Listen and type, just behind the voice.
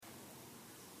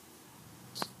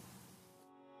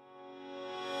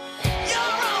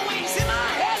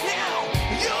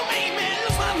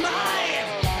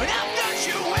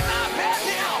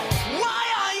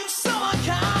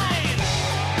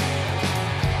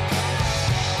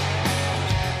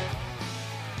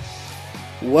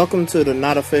Welcome to the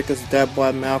Not a Faker's That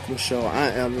Boy Malcolm show. I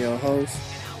am your host,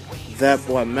 That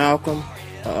Boy Malcolm.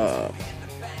 I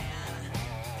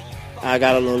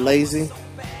got a little lazy,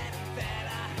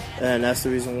 and that's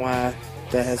the reason why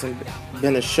there hasn't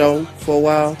been a show for a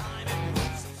while.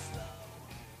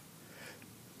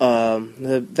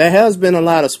 There has been a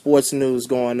lot of sports news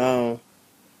going on,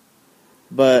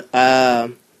 but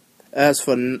as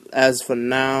for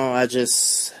now, I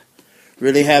just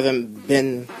really haven't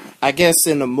been, I guess,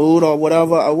 in the mood or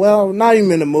whatever. Well, not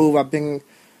even in the mood. I've been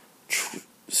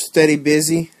steady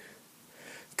busy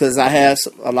because I have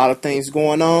a lot of things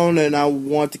going on, and I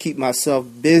want to keep myself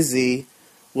busy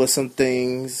with some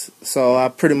things. So I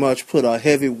pretty much put a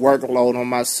heavy workload on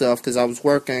myself because I was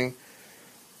working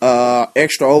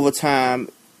extra overtime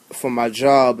for my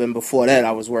job, and before that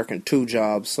I was working 2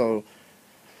 jobs. So,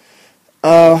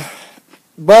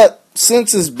 but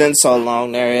since it's been so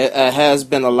long, there has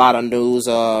been a lot of news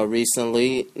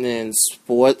recently in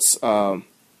sports.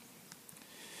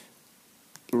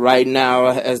 Right now,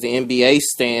 as the NBA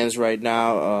stands right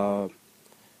now,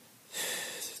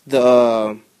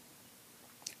 the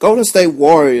Golden State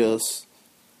Warriors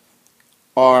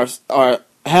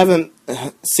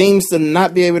seems to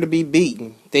not be able to be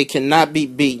beaten. They cannot be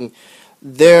beaten.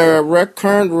 Their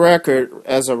current record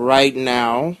as of right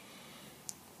now.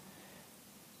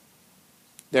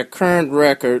 Let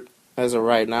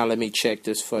me check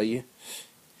this for you,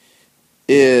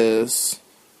 is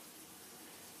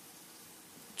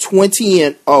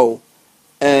 20-0,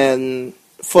 and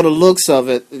for the looks of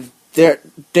it, there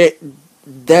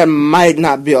might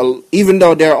not be even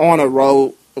though they're on a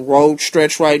road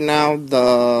stretch right now.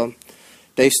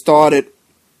 They started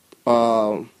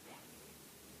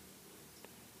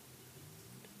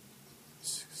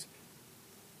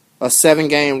a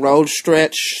 7-game road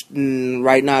stretch.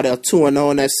 Right now they're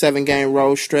 2-0 in that 7-game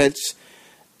road stretch,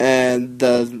 and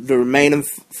the remaining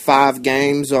 5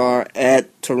 games are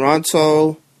at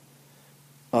Toronto,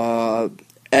 at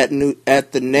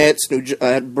the Nets,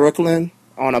 at Brooklyn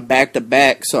on a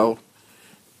back-to-back. So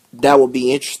that will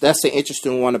be that's an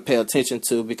interesting one to pay attention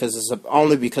to because it's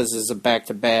a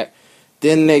back-to-back.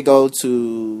 Then they go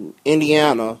to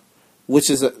Indiana, which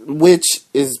is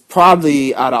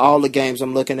probably, out of all the games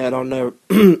I'm looking at on their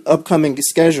upcoming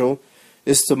schedule,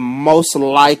 is the most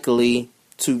likely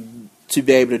to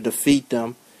be able to defeat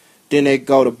them. Then they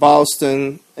go to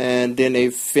Boston, and then they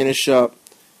finish up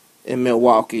in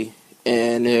Milwaukee.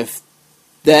 And if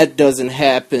that doesn't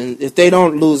happen, if they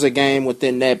don't lose a game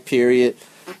within that period,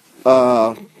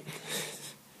 it's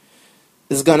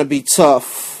going to be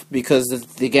tough because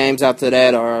the games after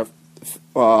that are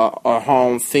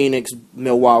home: Phoenix,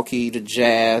 Milwaukee, the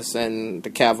Jazz, and the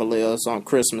Cavaliers on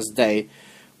Christmas Day,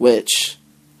 which,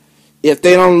 if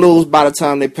they don't lose by the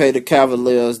time they play the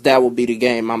Cavaliers, that will be the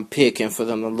game I'm picking for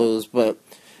them to lose. But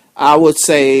I would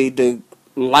say the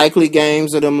likely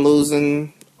games of them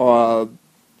losing are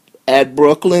at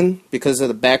Brooklyn because of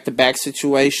the back-to-back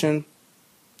situation,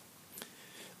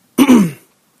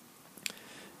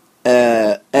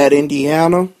 at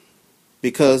Indiana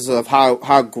because of how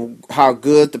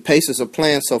good the Pacers are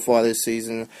playing so far this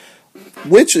season,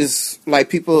 which is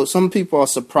like some people are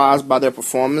surprised by their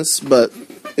performance, but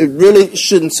it really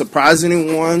shouldn't surprise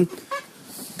anyone.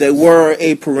 They were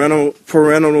a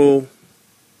perennial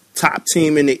top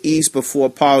team in the East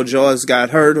before Paul George got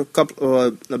hurt a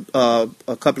couple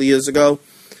of years ago,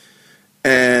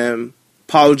 and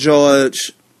Paul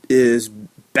George is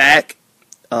back.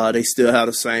 They still have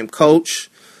the same coach.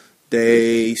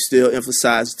 They still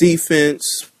emphasize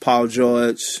defense. Paul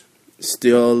George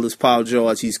still is Paul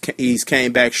George. He's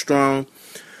came back strong.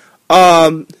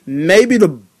 Maybe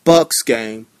the Bucks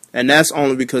game, and that's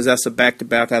only because that's a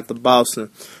back-to-back after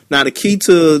Boston. Now, the key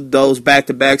to those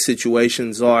back-to-back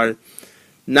situations are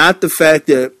not the fact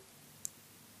that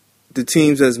the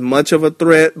team's as much of a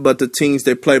threat, but the teams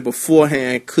they play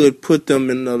beforehand could put them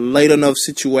in a late enough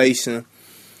situation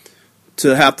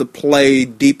to have to play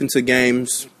deep into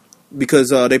games, because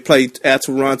they played at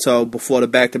Toronto before the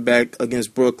back-to-back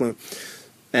against Brooklyn,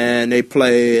 and they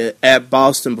play at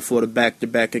Boston before the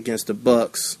back-to-back against the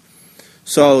Bucks.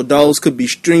 So those could be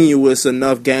strenuous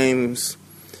enough games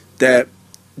that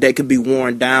they could be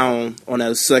worn down on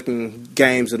the second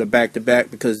games of the back-to-back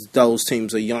because those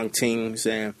teams are young teams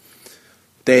and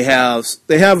they have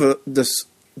the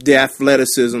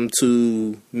athleticism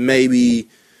to maybe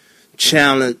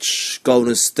challenge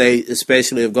Golden State,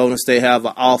 especially if Golden State have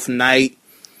an off night,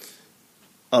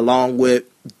 along with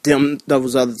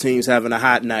those other teams having a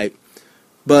hot night.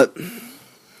 But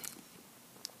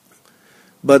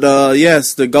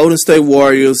yes, the Golden State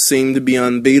Warriors seem to be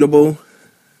unbeatable.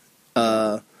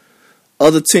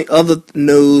 Other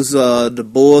news: the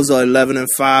Bulls are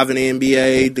 11-5 in the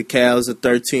NBA. The Cavs are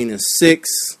 13-6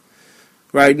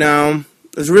 right now.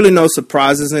 There's really no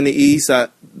surprises in the East. I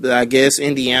guess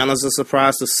Indiana's a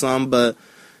surprise to some, but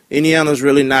Indiana's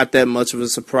really not that much of a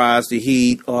surprise. The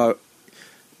Heat are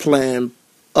playing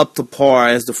up to par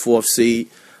as the 4th seed.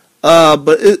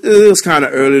 But it is kind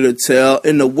of early to tell.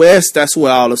 In the West, that's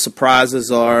where all the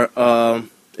surprises are.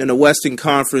 In the Western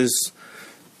Conference,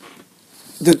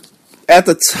 at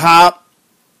the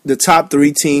top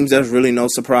 3 teams, there's really no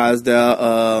surprise there.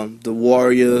 The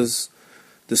Warriors,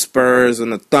 the Spurs,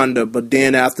 and the Thunder. But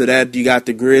then after that, you got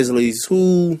the Grizzlies,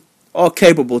 who are a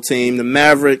capable team. The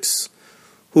Mavericks,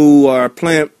 who are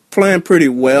playing pretty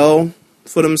well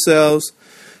for themselves.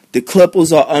 The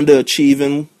Clippers are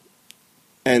underachieving,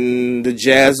 and the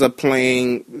Jazz are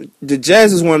playing. The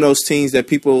Jazz is one of those teams that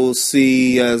people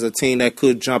see as a team that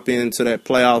could jump into that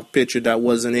playoff picture that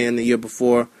wasn't in the year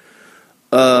before.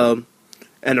 And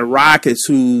the Rockets,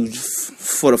 who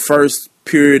for the first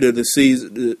period of the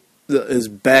season is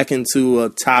back into a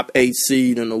top 8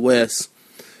 seed in the West.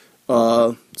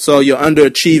 So your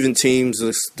underachieving teams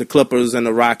is the Clippers and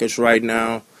the Rockets right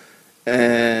now,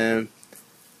 and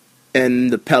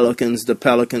the Pelicans. The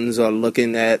Pelicans are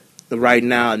looking at right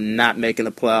now not making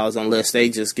the playoffs unless they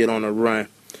just get on a run.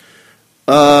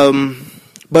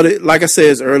 But like I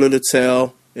said, it's early to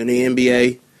tell in the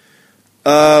NBA.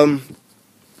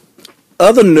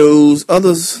 Other news.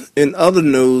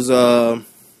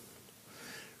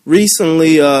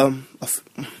 Recently,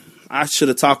 I should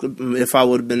have talked if I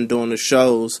would have been doing the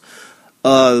shows.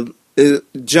 Senator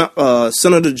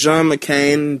John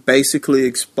McCain basically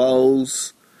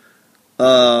exposed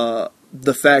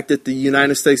the fact that the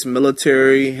United States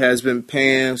military has been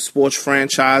paying sports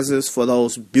franchises for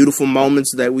those beautiful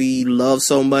moments that we love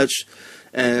so much,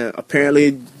 and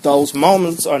apparently those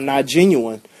moments are not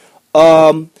genuine.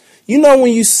 You know,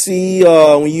 when you see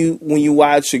when you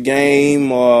watch a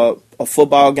game or a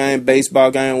football game,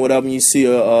 baseball game, whatever, and you see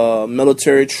a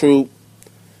military troop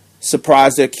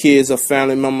surprise their kids or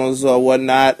family members or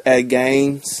whatnot at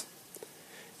games,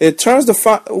 we turn to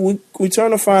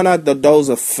find out that those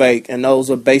are fake, and those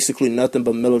are basically nothing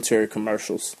but military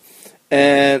commercials.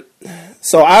 And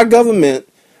so our government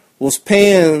was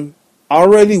paying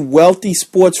already wealthy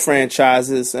sports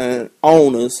franchises and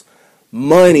owners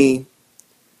money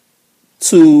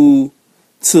to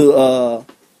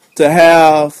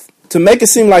make it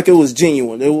seem like it was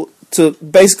genuine. To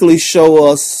basically show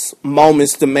us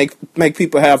moments to make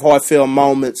people have heartfelt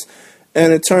moments.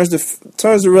 And it turns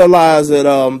to realize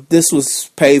that this was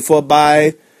paid for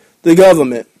by the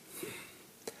government.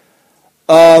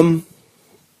 In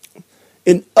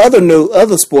other news,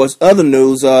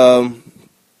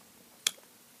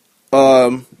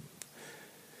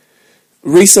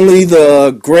 recently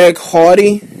the Greg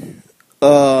Hardy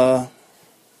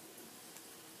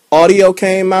audio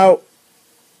came out,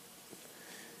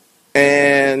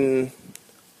 and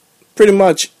pretty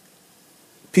much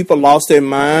people lost their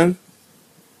mind.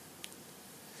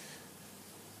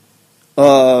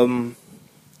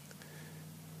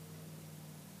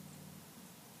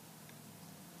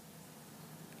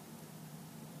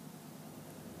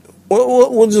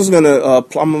 We're just gonna.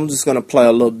 I'm just gonna play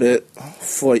a little bit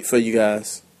for you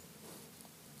guys.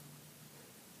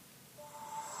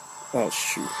 Oh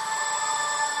shoot!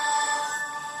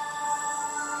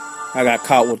 I got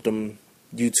caught with them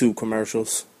YouTube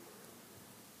commercials.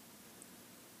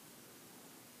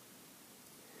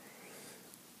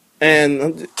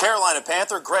 And Carolina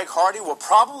Panther Greg Hardy will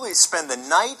probably spend the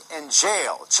night in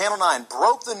jail. Channel 9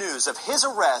 broke the news of his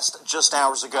arrest just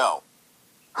hours ago.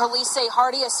 Police say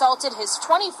Hardy assaulted his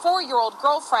 24-year-old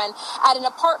girlfriend at an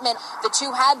apartment. The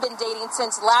two had been dating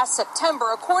since last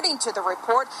September, according to the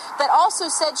report, that also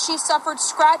said she suffered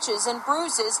scratches and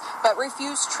bruises but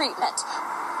refused treatment.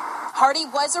 Hardy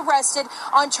was arrested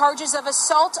on charges of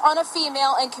assault on a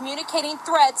female and communicating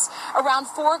threats around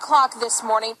 4 o'clock this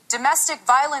morning. Domestic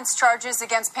violence charges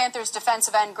against Panthers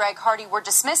defensive end Greg Hardy were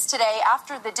dismissed today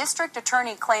after the district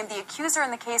attorney claimed the accuser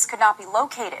in the case could not be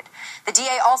located. The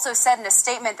DA also said in a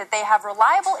statement that they have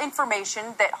reliable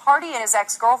information that Hardy and his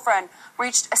ex-girlfriend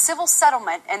reached a civil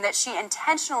settlement and that she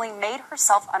intentionally made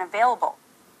herself unavailable.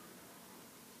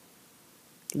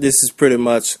 This is pretty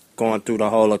much going through the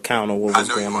whole account of what was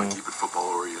going on. I know you want to keep it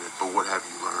football oriented, but what have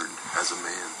you learned as a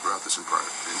man throughout this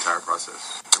entire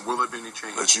process? And will there be any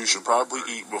change? That you should probably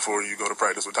eat before you go to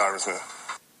practice with Tyron Smith.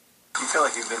 Do you feel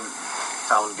like you've been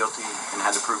found guilty and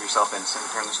had to prove yourself innocent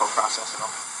during this whole process at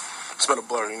all? It's been a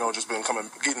blur, just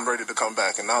getting ready to come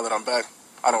back. And now that I'm back,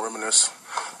 I don't reminisce.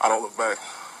 I don't look back.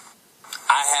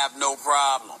 I have no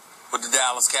problem with the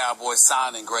Dallas Cowboys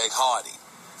signing Greg Hardy.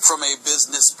 From a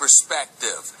business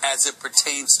perspective, as it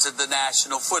pertains to the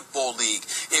National Football League,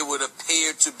 it would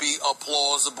appear to be a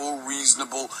plausible,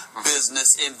 reasonable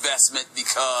business investment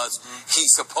because he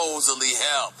supposedly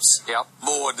helps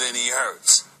more than he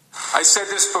hurts. I said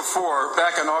this before,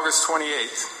 back on August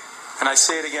 28th, and I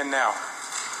say it again now.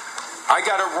 I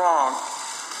got it wrong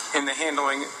in the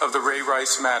handling of the Ray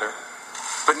Rice matter.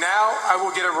 But now I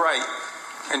will get it right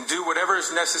and do whatever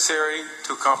is necessary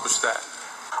to accomplish that.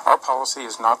 Our policy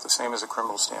is not the same as a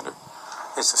criminal standard.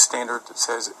 It's a standard that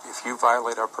says if you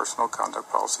violate our personal conduct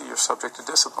policy, you're subject to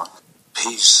discipline.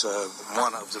 He's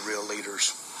one of the real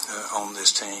leaders on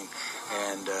this team,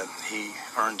 and he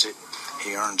earns it.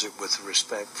 He earns it with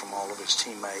respect from all of his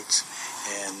teammates,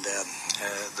 and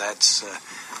that's the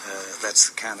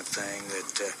kind of thing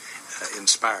that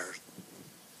inspires.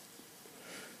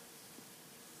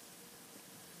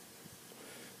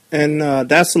 And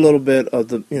that's a little bit of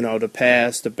the, the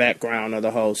past, the background of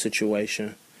the whole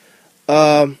situation.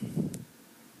 Now,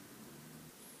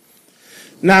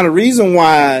 the reason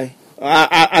why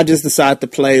I just decided to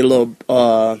play a little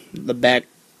the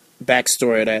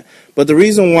backstory of that, but the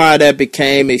reason why that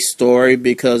became a story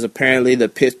because apparently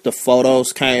the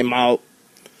photos came out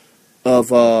of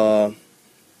the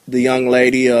young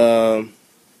lady.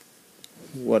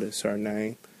 What is her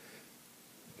name?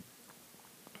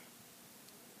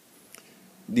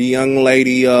 The young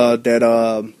lady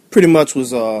that pretty much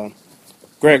was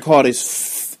Greg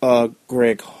Hardy's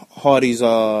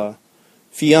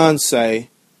fiance,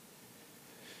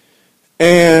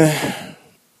 and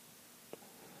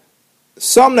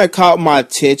something that caught my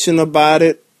attention about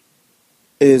it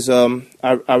is I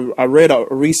read a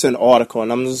recent article,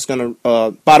 and I'm just gonna.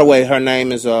 By the way, her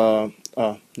name is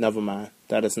never mind.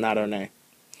 That is not her name.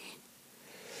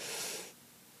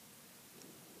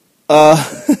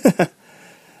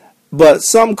 But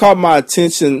something caught my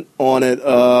attention on it.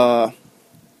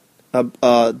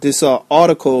 This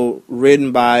article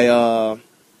written by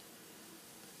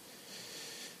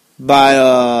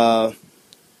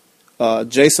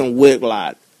Jason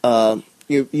Whitlock.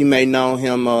 You may know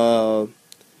him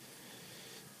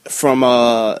from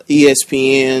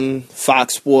ESPN,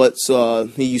 Fox Sports.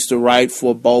 He used to write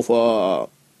for both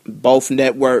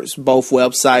networks, both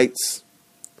websites.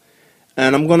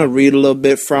 And I'm going to read a little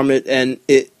bit from it, and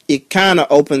it kind of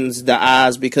opens the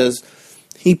eyes because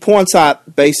he points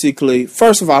out basically,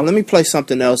 first of all, let me play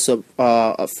something else from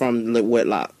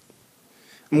Whitlock.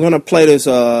 I'm going to play this.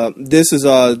 This is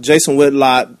Jason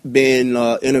Whitlock being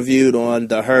interviewed on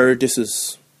The Herd. This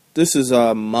is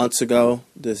months ago.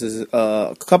 This is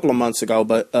a couple of months ago,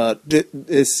 but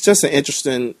it's just an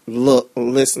interesting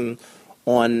listen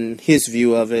on his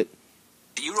view of it.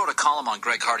 You wrote a column on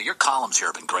Greg Hardy. Your columns here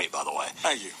have been great, by the way.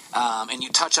 Thank you. And you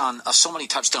touch on so many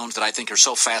touchstones that I think are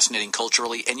so fascinating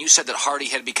culturally. And you said that Hardy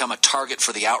had become a target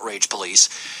for the outrage police.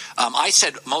 I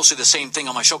said mostly the same thing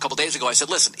on my show a couple days ago. I said,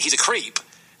 listen, he's a creep.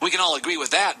 We can all agree with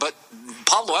that. But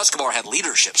Pablo Escobar had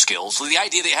leadership skills. So the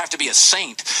idea that you have to be a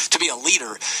saint to be a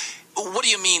leader. What do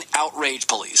you mean outrage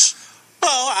police?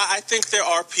 Well, I think there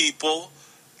are people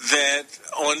that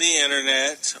on the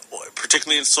internet,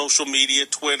 particularly in social media,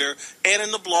 Twitter, and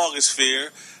in the blogosphere,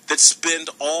 that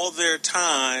spend all their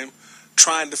time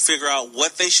trying to figure out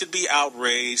what they should be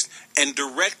outraged and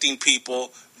directing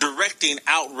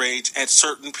outrage at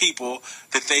certain people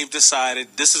that they've decided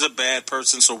this is a bad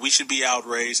person, so we should be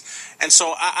outraged. And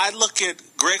so I look at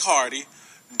Greg Hardy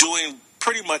doing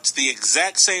pretty much the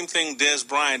exact same thing Dez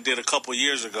Bryant did a couple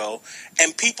years ago,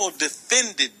 and people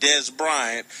defended Dez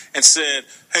Bryant and said,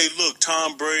 hey, look,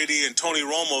 Tom Brady and Tony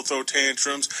Romo throw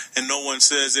tantrums and no one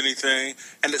says anything.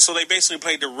 And so they basically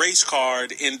played the race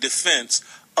card in defense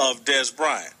of Dez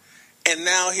Bryant. And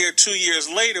now here 2 years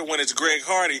later when it's Greg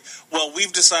Hardy, well,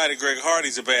 we've decided Greg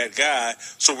Hardy's a bad guy,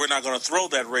 so we're not going to throw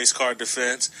that race card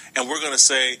defense, and we're going to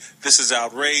say this is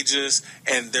outrageous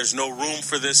and there's no room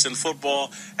for this in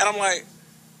football. And I'm like,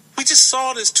 we just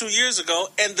saw this 2 years ago,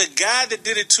 and the guy that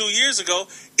did it 2 years ago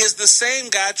is the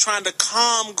same guy trying to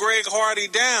calm Greg Hardy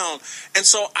down. And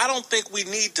so I don't think we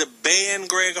need to ban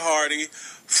Greg Hardy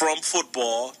from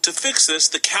football to fix this.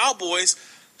 The Cowboys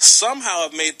somehow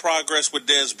have made progress with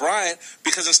Dez Bryant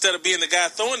because instead of being the guy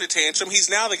throwing the tantrum, he's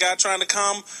now the guy trying to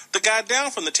calm the guy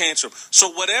down from the tantrum. So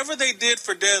whatever they did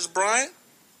for Dez Bryant,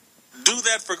 do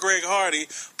that for Greg Hardy,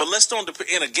 but let's don't,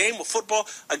 in a game of football,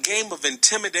 a game of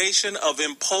intimidation, of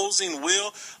imposing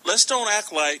will, let's don't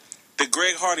act like that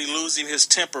Greg Hardy losing his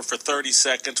temper for 30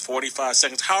 seconds, 45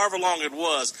 seconds, however long it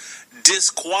was,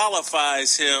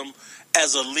 disqualifies him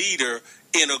as a leader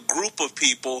in a group of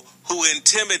people who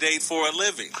intimidate for a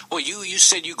living. Well, you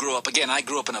said you grew up, again, I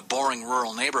grew up in a boring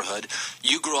rural neighborhood.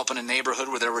 You grew up in a neighborhood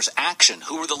where there was action.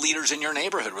 Who were the leaders in your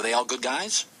neighborhood? Were they all good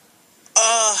guys?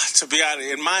 To be honest,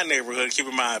 in my neighborhood, keep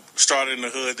in mind, started in the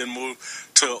hood, then moved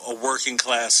to a working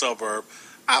class suburb.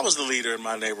 I was the leader in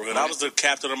my neighborhood. I was the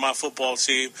captain of my football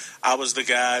team. I was the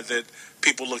guy that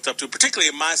people looked up to, particularly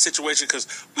in my situation because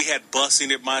we had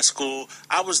busing at my school.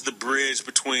 I was the bridge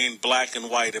between black and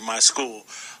white in my school.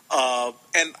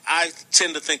 And I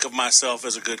tend to think of myself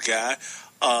as a good guy.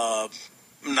 I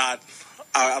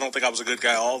don't think I was a good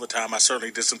guy all the time. I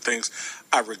certainly did some things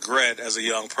I regret as a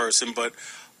young person. But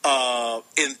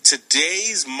in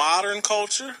today's modern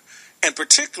culture, and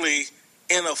particularly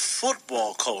in a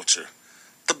football culture,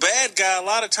 the bad guy a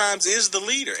lot of times is the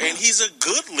leader, and he's a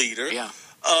good leader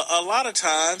a lot of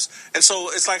times. And so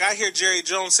it's like I hear Jerry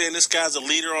Jones saying this guy's a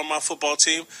leader on my football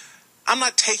team. I'm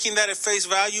not taking that at face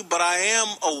value, but I am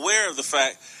aware of the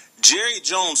fact Jerry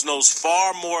Jones knows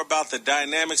far more about the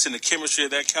dynamics and the chemistry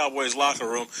of that Cowboys locker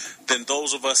room than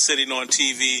those of us sitting on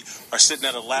TV or sitting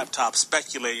at a laptop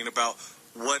speculating about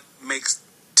what makes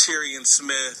Tyrion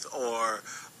Smith or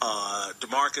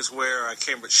DeMarcus Ware, I can't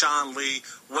remember, Sean Lee,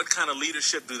 what kind of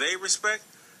leadership do they respect?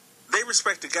 They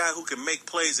respect the guy who can make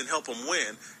plays and help them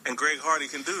win, and Greg Hardy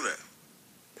can do that.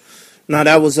 Now,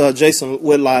 that was Jason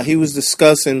Whitlock. He was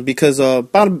discussing, because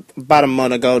about a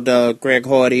month ago, Greg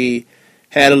Hardy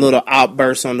had a little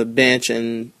outburst on the bench,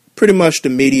 and pretty much the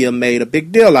media made a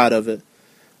big deal out of it.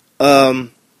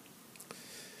 And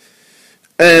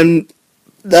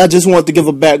I just want to give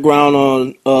a background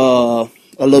on a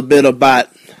little bit about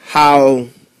how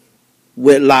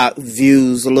Whitlock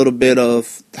views a little bit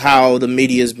of how the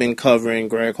media has been covering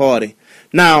Greg Hardy.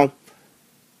 Now,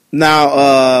 I'm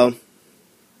gonna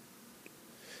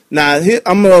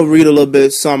read a little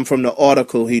bit some from the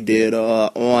article he did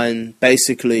on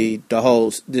basically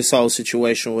this whole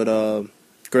situation with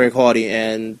Greg Hardy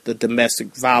and the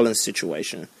domestic violence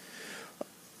situation.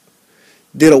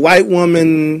 Did a white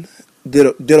woman, and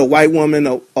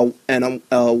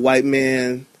a white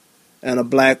man and a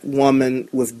black woman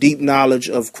with deep knowledge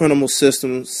of criminal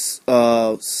systems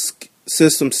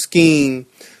scheme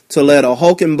to let a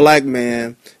hulking black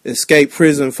man escape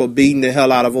prison for beating the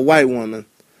hell out of a white woman?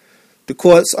 The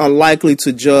court's unlikely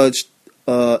to judge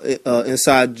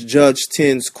inside Judge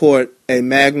Tinn's court, a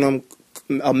magna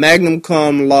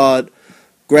cum laude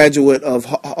graduate of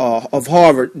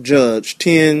Harvard. Judge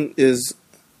Tinn is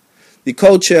the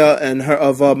co-chair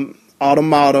of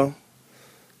Automata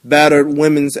Battered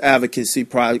Women's Advocacy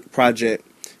Project.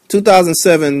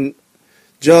 2007,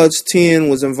 Judge Tinn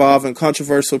was involved in a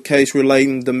controversial case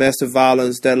relating to domestic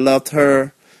violence that left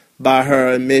her, by her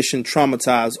admission,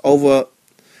 traumatized. Over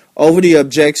the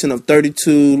objection of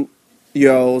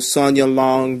 32-year-old Sonia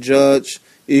Long, Judge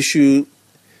issued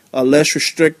a less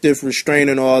restrictive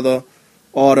restraining order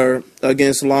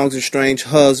against Long's estranged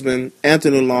husband,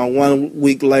 Anthony Long. 1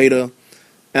 week later,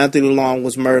 Anthony Long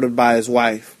was murdered by his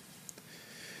wife.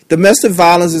 Domestic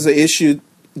violence is an issue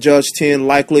Judge Tinn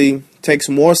likely takes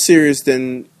more serious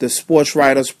than the sports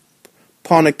writers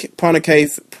pontificating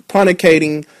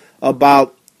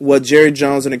about what Jerry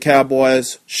Jones and the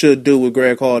Cowboys should do with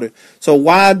Greg Hardy. So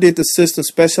why did the system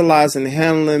specialize in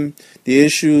handling the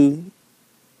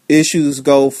issues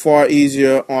go far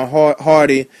easier on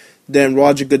Hardy than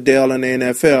Roger Goodell in the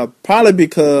NFL? Probably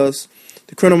because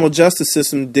the criminal justice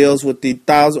system deals with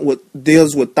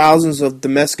thousands of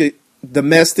domestic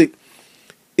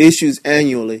issues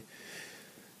annually,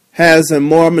 has a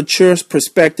more mature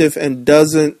perspective, and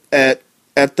doesn't at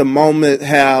the moment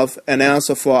have an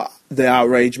answer for the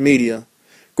outraged media.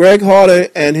 Greg Hardy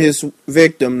and his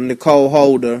victim, Nicole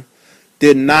Holder,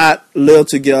 did not live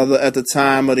together at the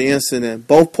time of the incident.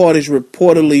 Both parties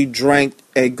reportedly drank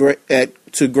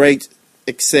to great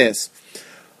excess.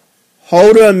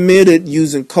 Holder admitted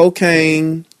using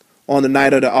cocaine on the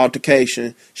night of the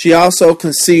altercation. She also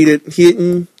conceded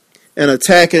hitting and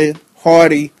attacking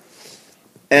Hardy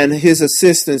and his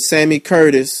assistant, Sammy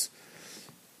Curtis.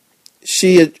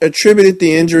 She attributed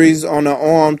the injuries on her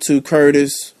arm to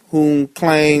Curtis, who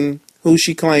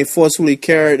she claimed forcibly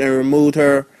carried and removed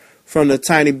her from the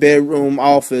tiny bedroom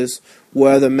office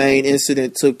where the main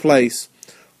incident took place.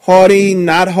 Hardy,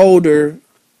 not Holder,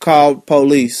 called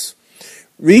police.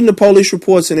 Reading the police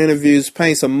reports and interviews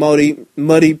paints a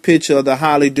muddy picture of the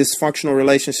highly dysfunctional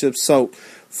relationship soaked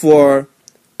for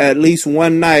at least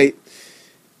one night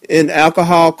in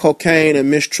alcohol, cocaine, and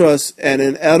mistrust, and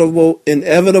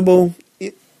inevitable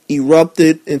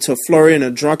erupted into flurry and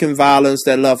a drunken violence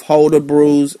that left Holder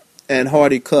bruised and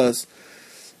Hardy cussed.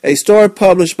 A story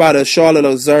published by the Charlotte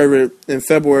Observer in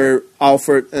February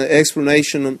offered an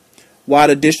explanation of why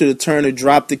the district attorney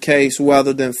dropped the case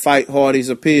rather than fight Hardy's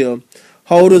appeal.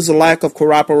 Holder's lack of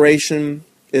cooperation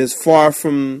is far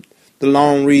from the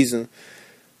lone reason.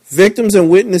 Victims and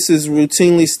witnesses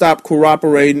routinely stop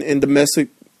cooperating in domestic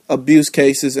abuse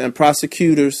cases, and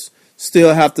prosecutors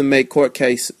still have to make court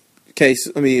have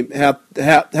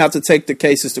to take the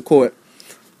cases to court.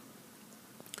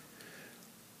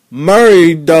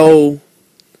 Murray, though,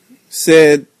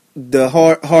 said the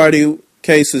Hardy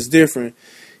case was different.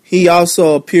 He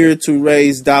also appeared to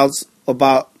raise doubts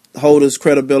about Holder's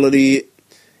credibility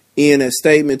in a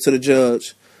statement to the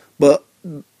judge, but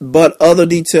other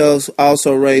details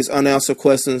also raised unanswered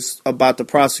questions about the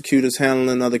prosecutor's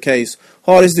handling of the case.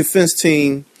 Hardy's defense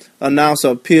team announced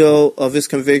an appeal of his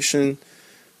conviction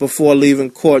before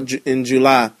leaving court in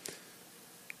July.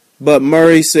 But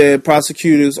Murray said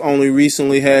prosecutors only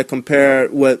recently had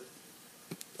compared what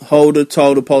Holder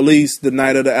told the police the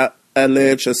night of the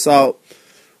alleged assault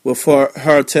with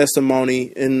her testimony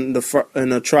in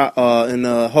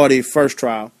the Hardy first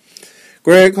trial.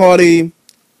 Greg Hardy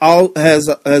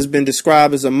has been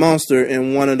described as a monster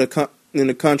in one of the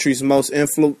country's most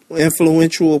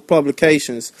influential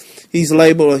publications. He's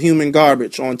labeled a human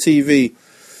garbage on TV.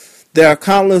 There are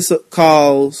countless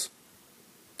calls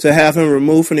to have him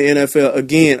removed from the NFL.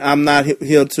 Again, I'm not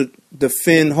here to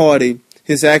defend Hardy.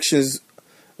 His actions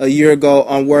a year ago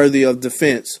unworthy of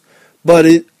defense. But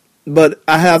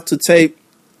I have to take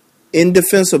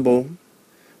indefensible,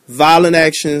 violent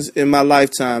actions in my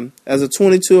lifetime. As a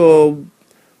 22-year-old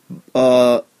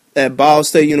at Ball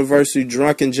State University,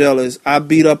 drunk and jealous, I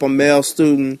beat up a male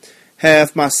student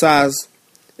half my size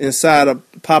inside a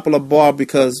popular bar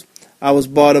because I was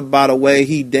bothered by the way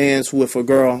he danced with a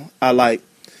girl I liked.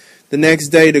 The next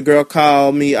day, the girl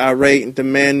called me irate and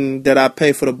demanding that I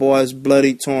pay for the boy's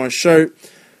bloody, torn shirt.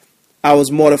 I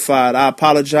was mortified. I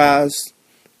apologized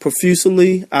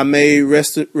profusely. I made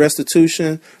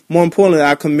restitution. More importantly,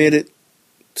 I committed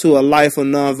to a life of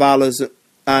nonviolence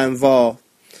I involved.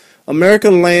 America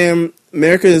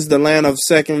is the land of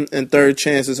second and third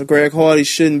chances. Greg Hardy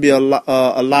shouldn't be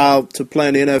allowed to play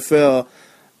in the NFL.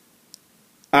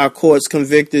 Our courts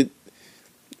convicted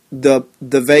the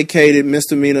vacated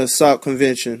misdemeanor assault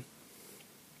convention.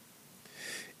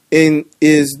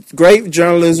 Is great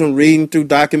journalism reading through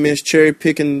documents,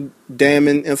 cherry-picking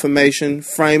damning information,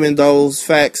 framing those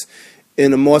facts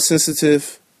in a more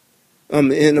sensitive,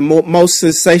 in the most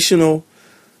sensational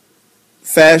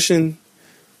fashion?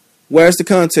 Where's the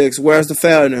context? Where's the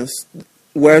fairness?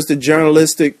 Where's the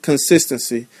journalistic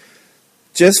consistency?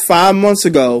 Just 5 months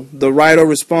ago, the writer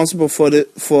responsible for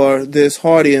this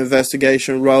Hardy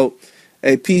investigation wrote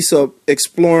a piece of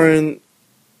exploring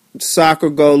soccer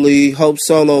goalie Hope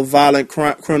Solo's violent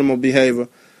criminal behavior.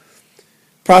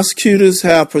 Prosecutors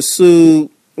have pursued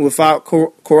without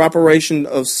cooperation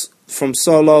from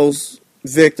Solo's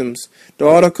victims. The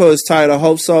article is titled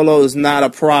 "Hope Solo is Not a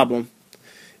Problem."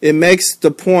 It makes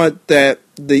the point that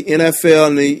the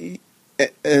NFL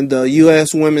and the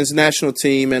U.S. women's national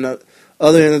team and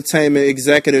other entertainment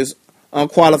executives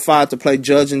unqualified to play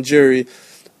judge and jury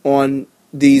on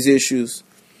these issues.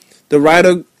 The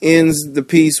writer ends the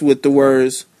piece with the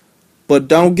words, "But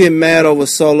don't get mad over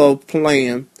Solo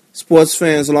playing. Sports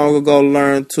fans long ago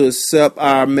learned to accept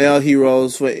our male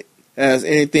heroes as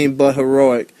anything but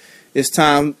heroic. It's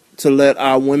time to let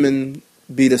our women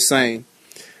be the same."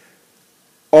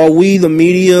 Are we, the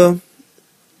media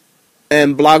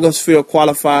and blogosphere,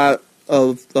 qualified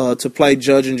to play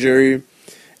judge and jury?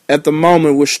 At the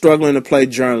moment, we're struggling to play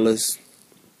journalists.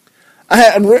 I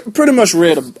had pretty much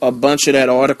read a bunch of that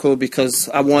article because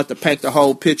I wanted to paint the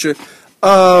whole picture.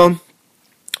 I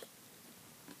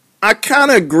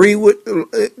kind of agree with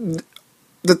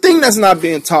the thing that's not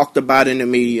being talked about in the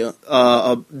media,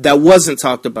 that wasn't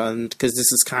talked about, because this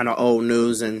is kind of old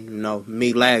news and,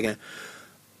 me lagging.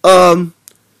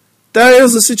 There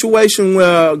is a situation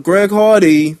where Greg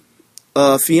Hardy,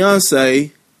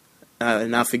 fiance,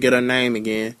 and I forget her name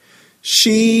again,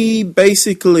 she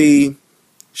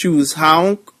was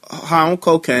high on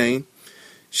cocaine.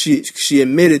 She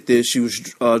admitted this. She was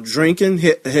drinking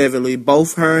heavily.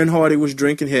 Both her and Hardy was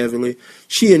drinking heavily.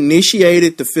 She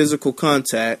initiated the physical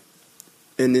contact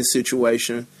in this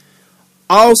situation.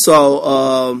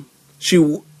 Also,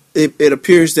 it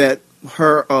appears that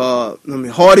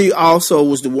Hardy also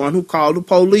was the one who called the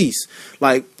police.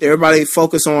 Like, everybody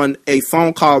focused on a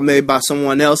phone call made by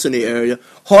someone else in the area.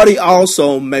 Hardy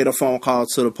also made a phone call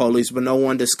to the police, but no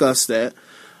one discussed that.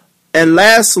 And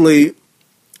lastly,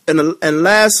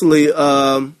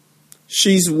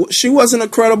 she wasn't a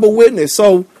credible witness.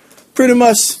 So pretty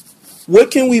much what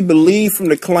can we believe from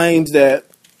the claims that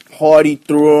Hardy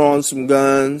threw her on some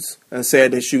guns and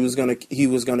said that he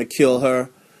was gonna kill her,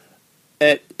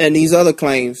 and these other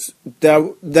claims?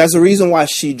 There's a reason why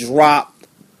she dropped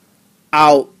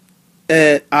out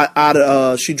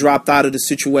she dropped out of the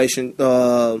situation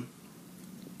of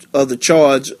the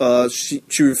charge.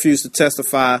 She refused to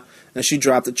testify, and she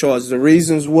dropped the charge. The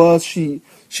reasons was she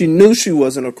knew she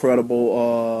wasn't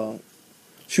credible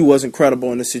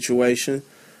in the situation.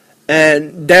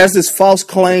 And there's this false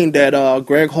claim that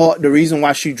Greg Hardy, the reason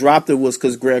why she dropped it was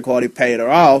because Greg Hardy paid her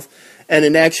off. And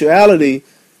in actuality,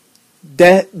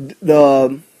 that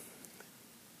the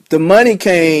money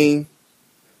came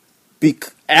in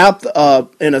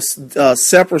a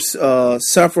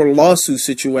separate lawsuit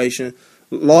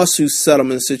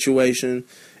settlement situation,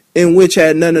 in which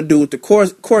had nothing to do with the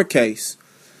court case.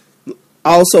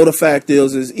 Also, the fact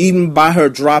is even by her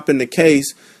dropping the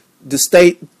case, the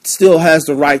state still has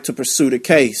the right to pursue the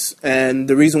case. And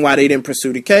the reason why they didn't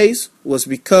pursue the case was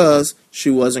because she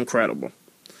wasn't credible.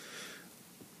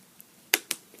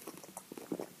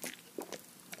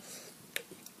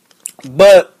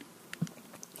 But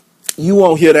you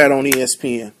won't hear that on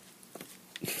ESPN.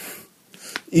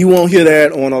 You won't hear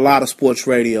that on a lot of sports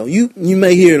radio. You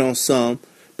may hear it on some,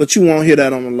 but you won't hear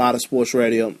that on a lot of sports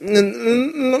radio.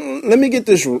 And let me get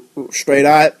this straight.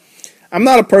 I'm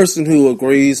not a person who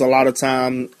agrees a lot of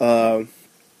time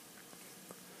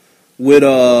with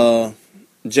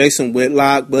Jason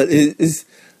Whitlock, but he's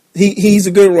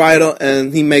a good writer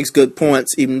and he makes good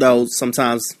points, even though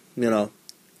sometimes he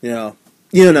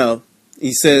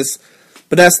says.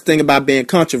 But that's the thing about being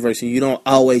controversial. You don't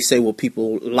always say what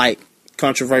people like.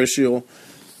 Controversial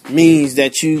means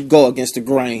that you go against the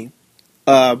grain.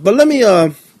 But let me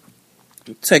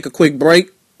take a quick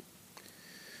break.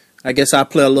 I guess I'll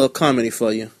play a little comedy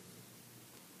for you.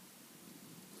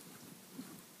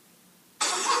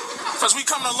 Because we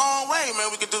come a long way,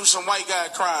 man. We could do some white guy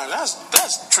crime.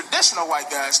 That's traditional white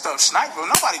guy stuff. Sniper.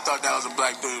 Nobody thought that was a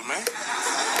black dude, man.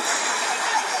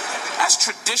 That's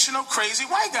traditional, crazy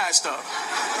white guy stuff.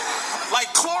 Like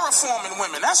chloroforming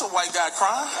women. That's a white guy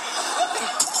crime.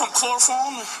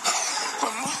 Chloroform.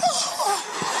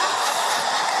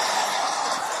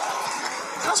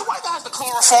 That's a white guy's the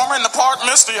chloroformer in the park.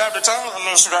 Mister, you have the time?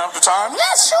 Mister, you have the time?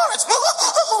 Yes, sure. It's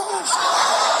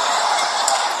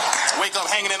wake up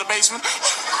hanging in the basement.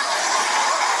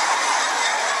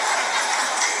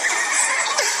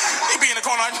 He be in the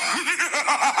corner.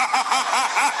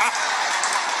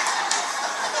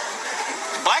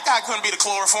 Black guy couldn't be the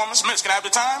chloroformist. Miss, can I have the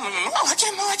time? No, I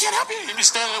can't help you. He'd be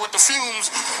standing there with the fumes.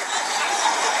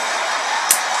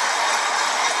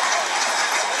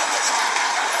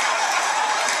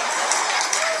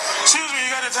 Excuse me, you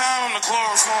got the time? I'm the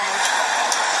chloroformist.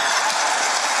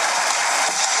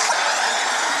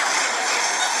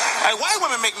 Hey, white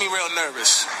women make me real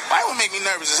nervous. White women make me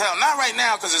nervous as hell. Not right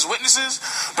now because there's witnesses,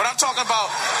 but I'm talking about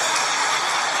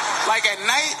like at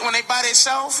night when they by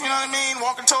themselves, you know what I mean,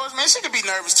 walking towards me. She could be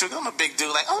nervous too. I'm a big dude,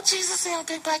 like, oh Jesus, you know,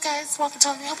 big black guy is walking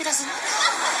towards me. Hope he doesn't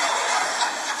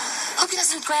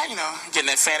grab, you know, getting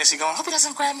that fantasy going. Hope he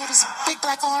doesn't grab me with his big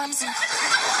black arms and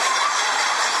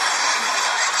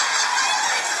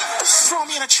throw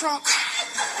me in a trunk.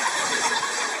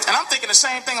 And I'm thinking the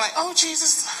same thing, like, oh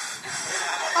Jesus,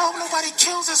 I hope nobody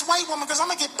kills this white woman because I'm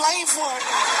gonna get blamed for it.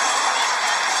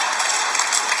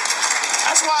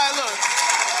 That's why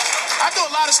I do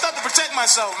a lot of stuff to protect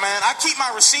myself, man. I keep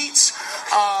my receipts.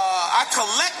 I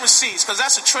collect receipts because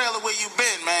that's a trail of where you've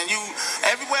been, man.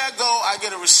 Everywhere I go, I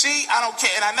get a receipt. I don't care,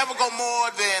 and I never go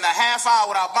more than a half hour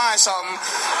without buying something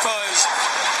because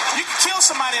you can kill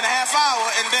somebody in a half hour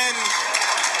and then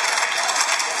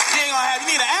you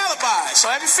need an alibi. So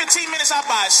every 15 minutes I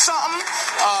buy something.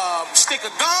 Stick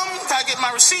of gum. Can I get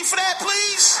my receipt for that,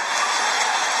 please?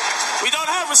 We don't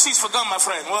have receipts for gum, my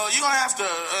friend. Well, you're going to have to...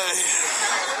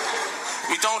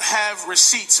 we don't have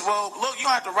receipts. Well, look, you're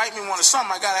going to have to write me one or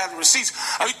something. I got to have the receipts.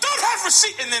 We don't have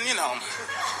receipts. And then,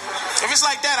 if it's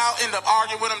like that, I'll end up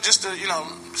arguing with him just to,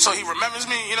 so he remembers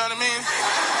me. You know what I mean?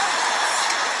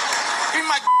 Give me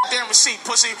my damn receipt,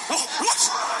 pussy. What?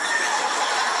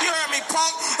 You heard me,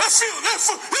 punk?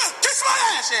 Kiss my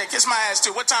ass. Yeah, kiss my ass,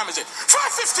 too. What time is it? 5:15. All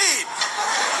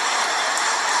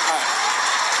right.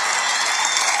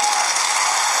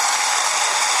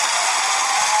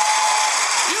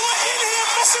 You were in here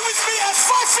messing with me at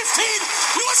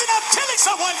 5:15. You wasn't out killing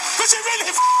someone because you really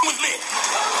with me.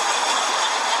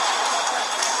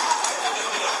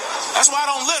 That's why I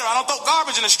don't litter. I don't throw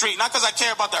garbage in the street. Not because I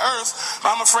care about the earth, but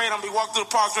I'm afraid I'm going to be walking through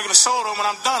the park drinking a soda. And when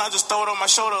I'm done, I just throw it on my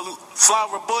shoulder, fly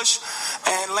over a bush,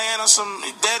 and land on some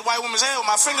dead white woman's head with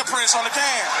my fingerprints on the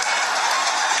can.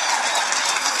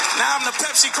 Now I'm the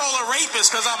Pepsi-Cola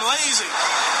rapist because I'm lazy.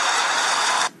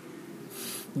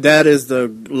 That is the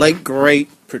late, great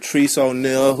Patrice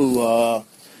O'Neal, who,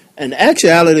 in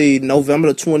actuality,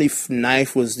 November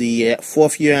 29th was the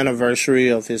 4th year anniversary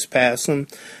of his passing.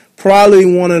 Probably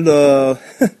one of the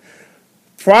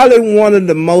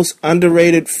most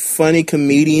underrated, funny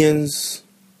comedians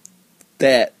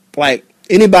that, like,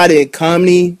 anybody in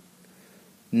comedy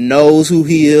knows who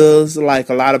he is. Like,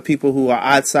 a lot of people who are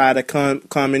outside of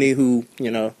comedy who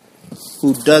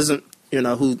doesn't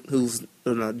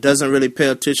really pay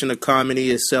attention to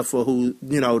comedy except for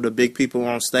the big people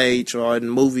on stage or in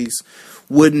movies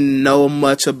wouldn't know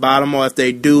much about him, or if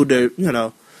they do, they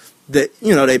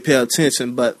pay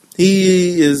attention. But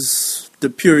he is the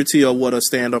purity of what a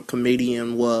stand-up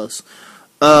comedian was.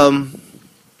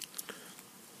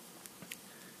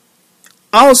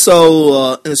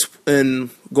 Also, in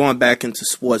going back into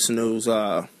sports news,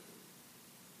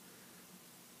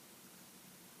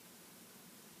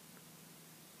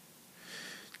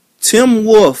 Tim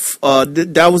Wolf,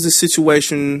 that was a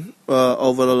situation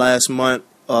over the last month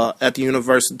at the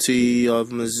University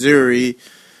of Missouri,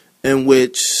 in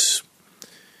which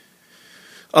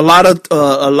a lot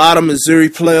of Missouri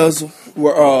players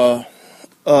were.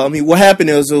 What happened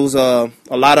is it was a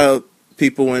lot of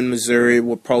people in Missouri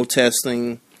were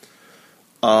protesting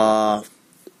the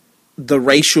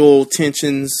racial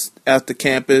tensions at the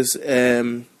campus,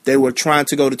 and they were trying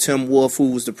to go to Tim Wolf,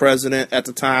 who was the president at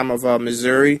the time of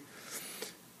Missouri.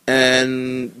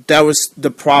 And that was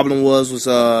the problem.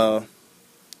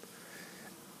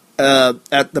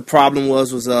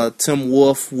 Tim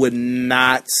Wolf would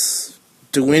not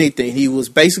do anything. He was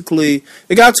basically.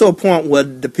 It got to a point where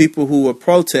the people who were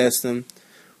protesting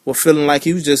were feeling like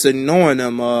he was just ignoring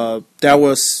them. There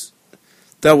was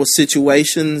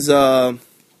situations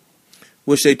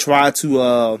which they tried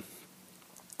to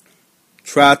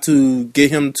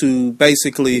get him to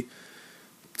basically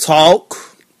talk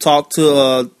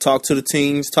to the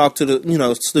teams, talk to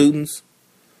the students,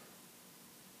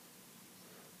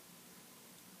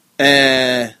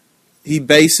 and he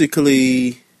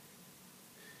basically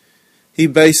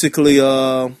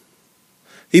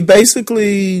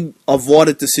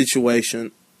avoided the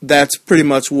situation. That's pretty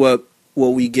much what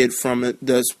we get from it.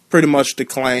 That's pretty much the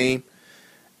claim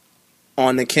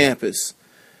on the campus.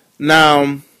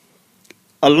 Now,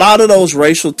 a lot of those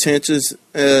racial tensions,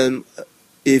 and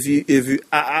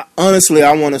honestly,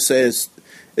 I want to say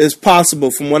it's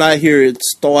possible. From what I hear, it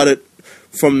started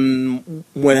from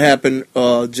what happened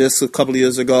just a couple of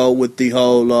years ago with the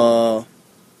whole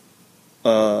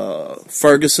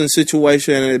Ferguson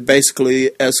situation, and it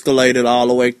basically escalated all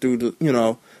the way through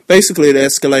basically it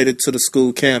escalated to the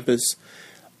school campus.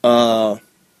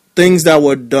 Things that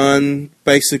were done,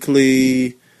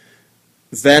 basically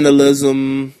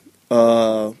vandalism.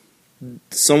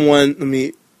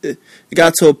 It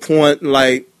got to a point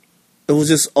like it was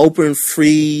just open,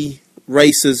 free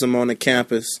racism on the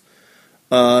campus.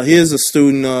 Here's a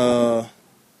student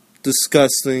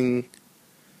discussing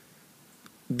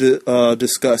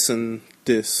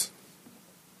this.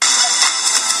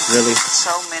 Really?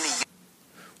 So many.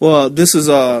 Well, this is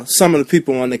some of the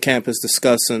people on the campus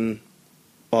discussing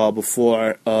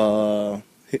before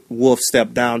Wolf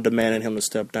stepped down, demanding him to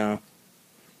step down.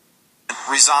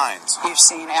 Resigns. You've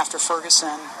seen after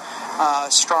Ferguson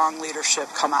strong leadership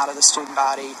come out of the student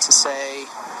body to say,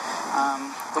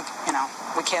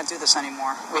 we can't do this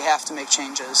anymore. We have to make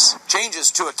changes.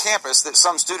 Changes to a campus that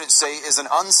some students say is an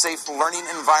unsafe learning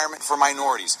environment for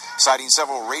minorities, citing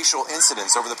several racial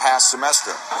incidents over the past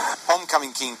semester.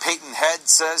 Homecoming king Peyton Head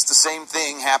says the same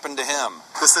thing happened to him.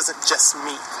 This isn't just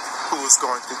me who is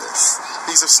going through this.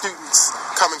 These are students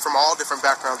coming from all different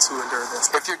backgrounds who endure this.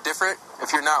 If you're different,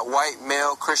 if you're not white,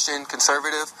 male, Christian,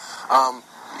 conservative,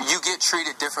 you get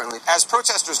treated differently. As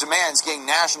protesters' demands gain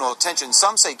national attention,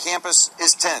 some say campus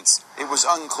is tense. It was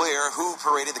unclear who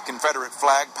paraded the Confederate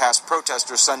flag past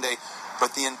protesters Sunday,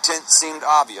 but the intent seemed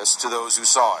obvious to those who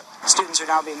saw it. Students are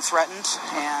now being threatened,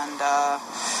 and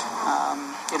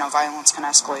violence can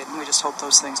escalate, and we just hope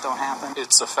those things don't happen.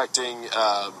 It's affecting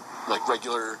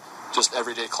regular, just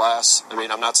everyday class. I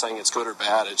mean, I'm not saying it's good or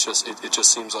bad. It just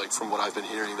seems like, from what I've been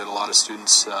hearing, that a lot of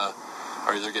students are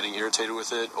either getting irritated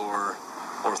with it or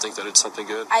think that it's something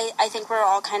good. I think we're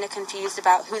all kind of confused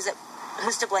about who's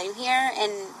to blame here,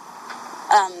 and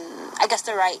I guess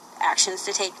the right actions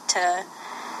to take to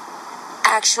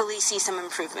actually see some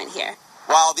improvement here.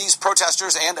 While these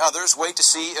protesters and others wait to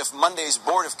see if Monday's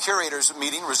Board of Curators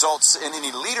meeting results in any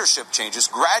leadership changes,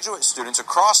 graduate students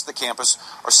across the campus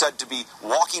are said to be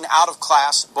walking out of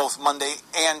class both Monday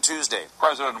and Tuesday.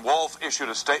 President Wolf issued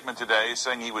a statement today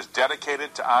saying he was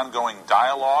dedicated to ongoing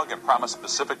dialogue and promised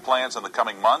specific plans in the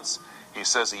coming months. He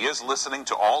says he is listening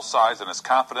to all sides and is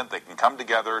confident they can come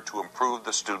together to improve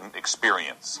the student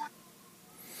experience.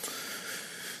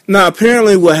 Now,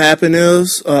 apparently what happened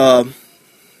is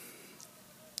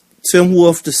Tim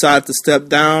Wolf decided to step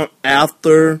down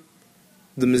after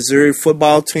the Missouri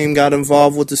football team got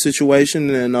involved with the situation,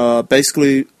 and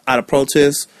basically out of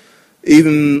protest,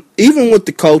 even with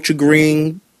the coach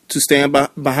agreeing to stand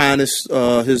behind his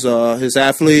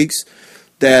athletes,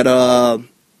 that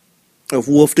if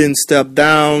Wolf didn't step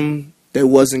down, they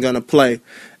wasn't going to play.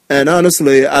 And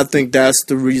honestly, I think that's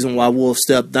the reason why Wolf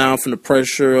stepped down, from the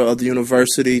pressure of the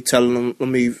university telling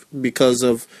them, because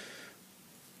of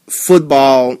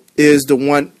football is the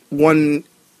one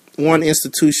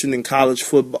institution in college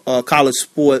football, college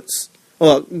sports,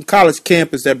 or college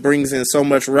campus that brings in so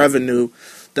much revenue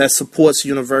that supports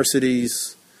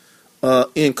universities'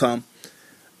 income.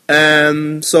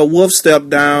 And so Wolf stepped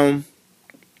down,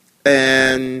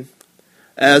 and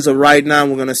as of right now,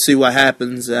 we're going to see what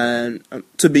happens. And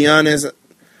to be honest,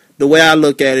 the way I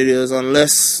look at it is,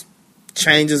 unless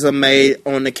changes are made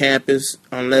on the campus,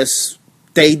 unless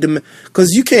they demand,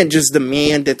 because you can't just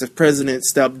demand that the president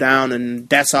step down and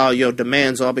that's all your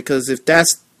demands are, because if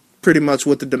that's pretty much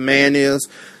what the demand is,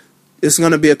 it's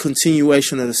going to be a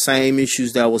continuation of the same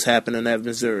issues that was happening at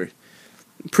Missouri.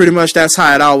 Pretty much that's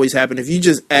how it always happened. If you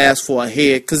just ask for a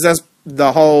head, because that's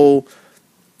the whole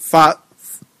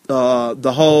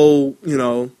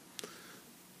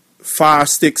fire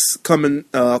sticks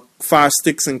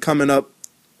and coming up,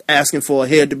 asking for a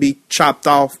head to be chopped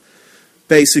off,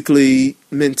 basically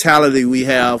mentality we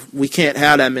have. We can't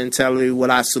have that mentality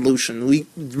without solution.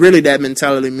 That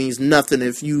mentality means nothing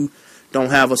if you don't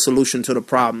have a solution to the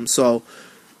problem. So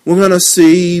we're gonna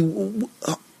see within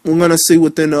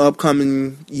the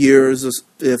upcoming years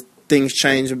if things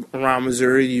change around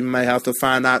Missouri. You may have to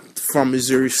find out from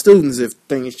Missouri students if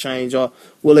things change, or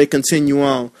will they continue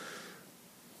on.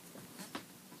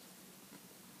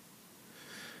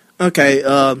 Okay,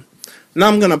 now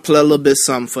I'm gonna play a little bit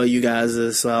something for you guys.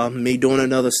 It's me doing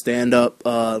another stand up.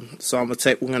 So we're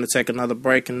gonna take another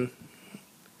break, and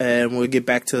we'll get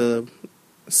back to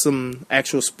some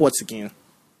actual sports again.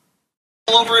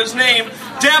 All over his name,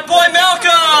 Dat Boy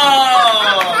Malcolm.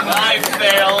 I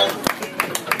failed.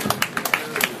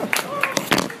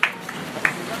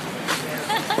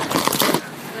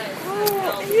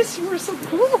 You were so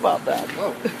cool about that.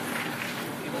 Oh.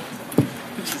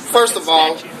 First of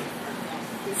all,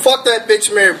 fuck that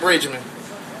bitch Mary Bridgman.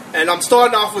 And I'm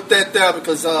starting off with that there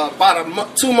because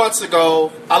about 2 months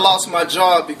ago, I lost my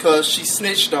job because she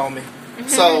snitched on me.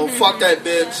 So, fuck that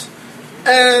bitch.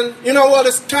 And you know what?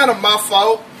 It's kind of my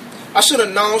fault. I should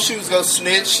have known she was going to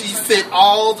snitch. She fit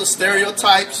all the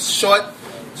stereotypes. Short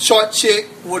chick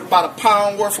with about a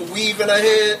pound worth of weave in her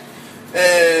head.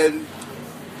 And,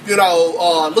 you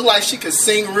know, look like she could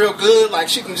sing real good. Like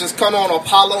she can just come on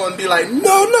Apollo and be like,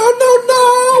 no,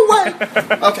 wait.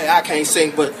 Okay, I can't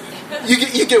sing, but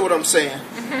you get what I'm saying.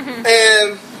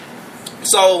 And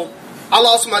so I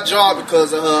lost my job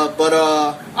because of her, but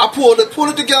I pulled it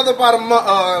together about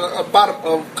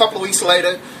a couple of weeks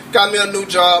later. Got me a new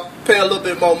job, pay a little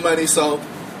bit more money. So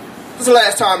this is the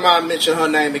last time I mention her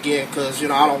name again because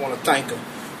I don't want to thank her.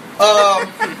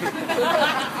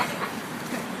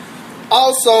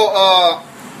 Also,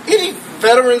 any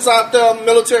veterans out there,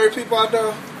 military people out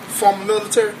there, former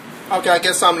military? Okay, I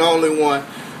guess I'm the only one.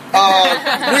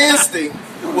 Wednesday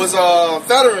was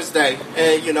Veterans Day,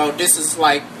 and this is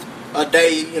like a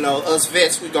day, us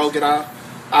vets, we go get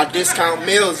our discount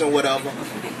meals and whatever.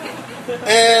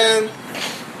 And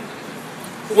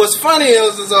what's funny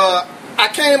is I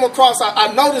came across,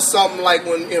 I noticed something like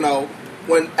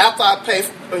when after I pay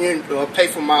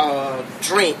for my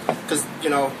drink, because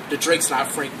the drink's not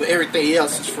free, but everything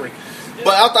else is free.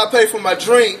 But after I pay for my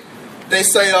drink, they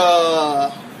say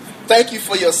thank you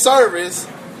for your service.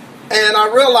 And I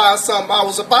realized something. I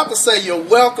was about to say you're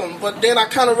welcome, but then I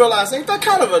kind of realized, ain't that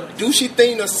kind of a douchey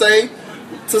thing to say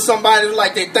to somebody?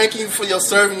 Like they thank you for your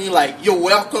service, and you like, you're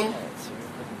welcome.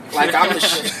 Like I'm the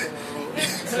shit.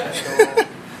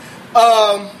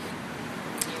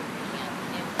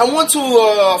 I went to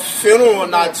a funeral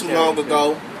not too long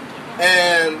ago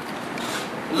and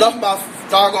left my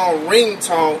doggone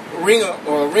ringtone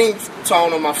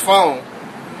on my phone.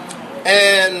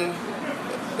 And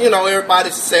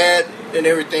everybody's sad and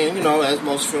everything, as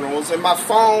most funerals. And my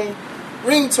phone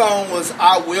ringtone was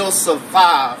 "I Will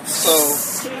Survive."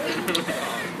 So,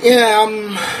 yeah,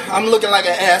 I'm looking like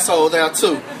an asshole there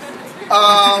too.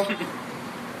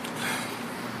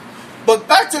 But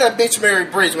back to that bitch Mary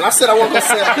Bridgman. I said I wasn't gonna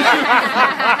say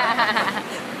that.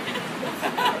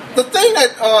 The thing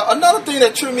that another thing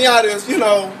that threw me out is, you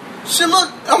know, she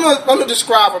looked. I'm gonna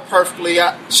describe her perfectly.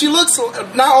 She looks,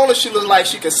 not only she looks like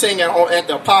she can sing at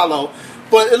the Apollo,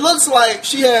 but it looks like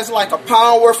she has like a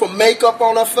pound worth of makeup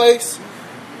on her face,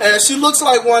 and she looks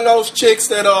like one of those chicks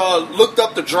that looked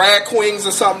up the drag queens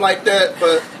or something like that.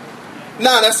 But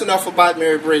that's enough about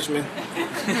Mary Bridgman.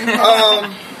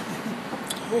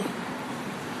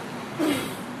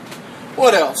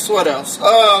 What else?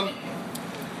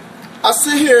 I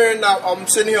sit here and I'm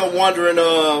sitting here wondering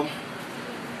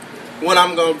what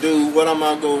I'm gonna do. What am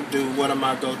I gonna do?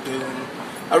 And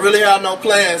I really have no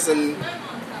plans, and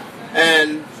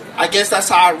I guess that's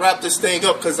how I wrap this thing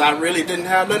up, because I really didn't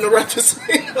have nothing to wrap this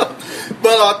thing up.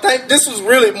 But I think this was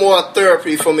really more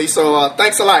therapy for me. So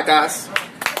thanks a lot, guys.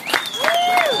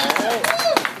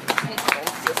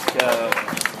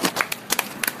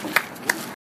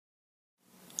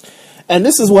 And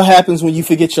this is what happens when you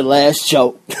forget your last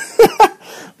joke.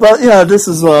 But yeah, this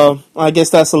is I guess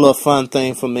that's a little fun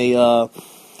thing for me.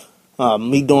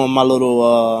 Me doing my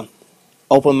little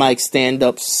open mic stand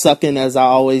up sucking as I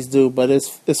always do, but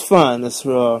it's fun. It's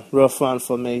real fun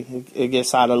for me. It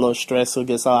gets out a little stress, it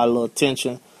gets out a little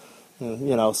tension.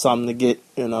 You know, something to get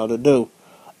to do.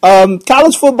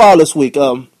 College football this week.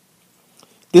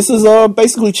 This is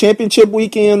basically championship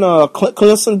weekend.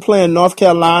 Clemson playing North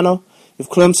Carolina. If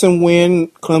Clemson win,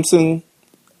 Clemson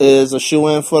is a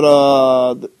shoe-in for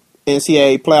the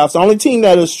NCAA playoffs. The only team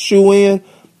that is shoe-in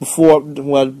by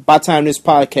the time this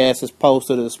podcast is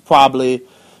posted, it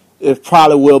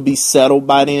probably will be settled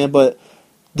by then. But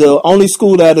the only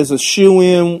school that is a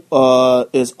shoe-in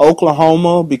is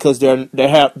Oklahoma, because they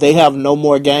have no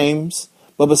more games.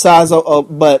 But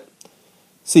Clemson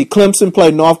play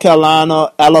North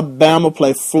Carolina, Alabama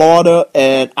play Florida,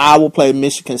 and Iowa play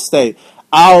Michigan State.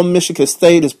 Michigan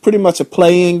State is pretty much a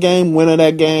play-in game. Winner of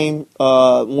that game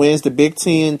wins the Big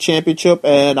Ten championship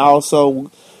and also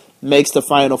makes the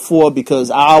Final Four, because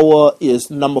Iowa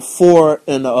is number 4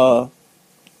 in the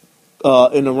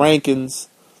rankings,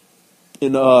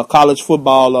 in the college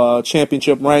football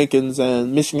championship rankings,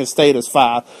 and Michigan State is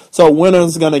 5. So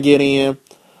winner's going to get in.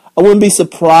 I wouldn't be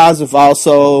surprised if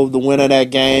also the winner of that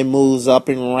game moves up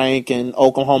in rank and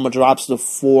Oklahoma drops the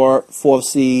fourth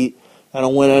seed. And a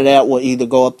winner of that will either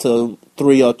go up to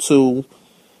 3 or 2.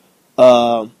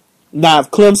 Now,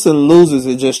 if Clemson loses,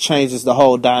 it just changes the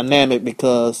whole dynamic,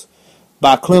 because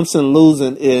by Clemson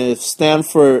losing, if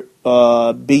Stanford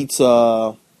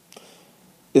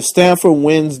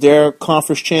wins their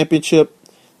conference championship,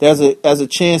 there's a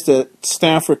chance that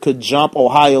Stanford could jump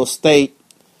Ohio State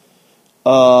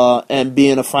and be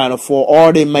in the Final Four,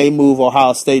 or they may move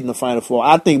Ohio State in the Final Four.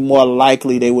 I think more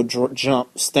likely they would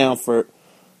jump Stanford,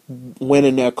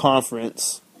 winning their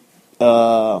conference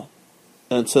into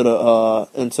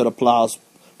the playoffs,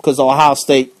 because Ohio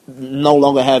State no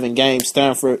longer having games.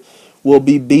 Stanford will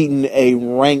be beating a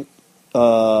ranked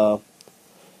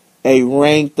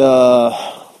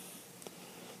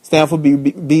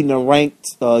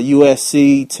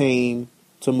USC team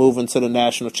to move into the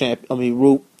national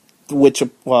route, to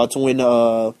win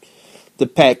the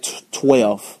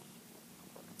Pac-12.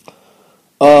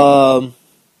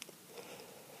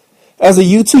 As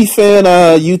a UT fan,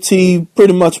 UT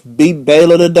pretty much beat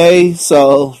Baylor today,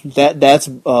 so that's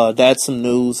some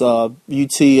news.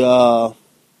 UT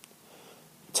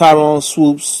Tyrone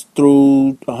Swoops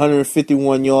threw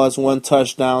 151 yards, 1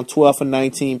 touchdown, 12 for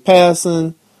 19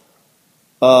 passing.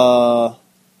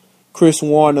 Chris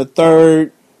Warren III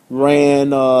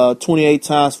ran 28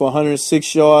 times for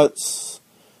 106 yards.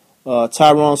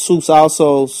 Tyrone Swoops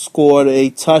also scored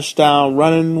a touchdown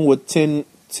running with 10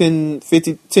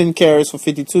 carries for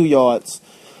 52 yards.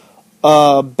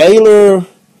 Baylor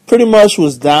pretty much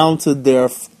was down to their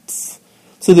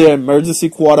emergency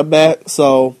quarterback,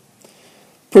 so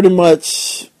pretty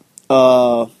much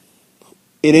it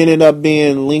ended up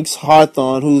being Lynx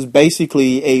Hawthorne, who's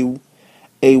basically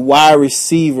a wide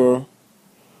receiver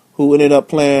who ended up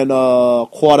playing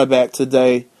quarterback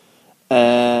today,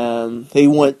 and he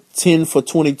went 10 for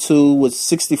 22 with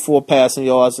 64 passing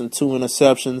yards and 2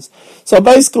 interceptions. So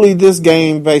basically, this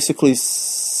game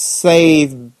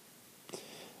saved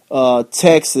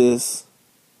Texas.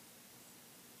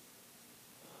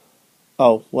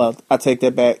 Oh, well, I take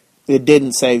that back. It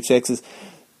didn't save Texas.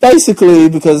 Basically,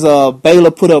 because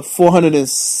Baylor put up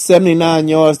 479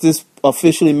 yards, this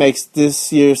officially makes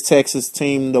this year's Texas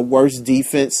team the worst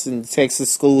defense in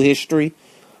Texas school history.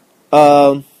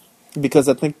 Because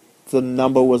I think the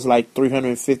number was like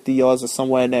 350 yards or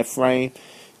somewhere in that frame.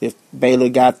 If Baylor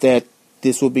got that,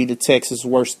 this would be the Texas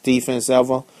worst defense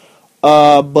ever.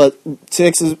 But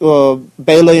Texas,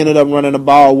 Baylor ended up running the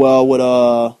ball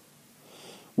well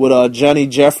with Johnny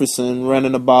Jefferson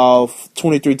running the ball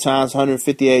 23 times,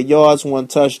 158 yards, 1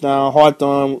 touchdown.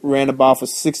 Hawthorne ran the ball for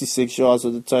 66 yards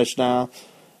with a touchdown.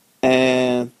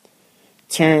 And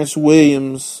Terrence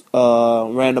Williams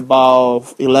ran the ball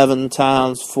 11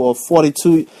 times for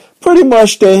 42. Pretty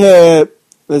much they had,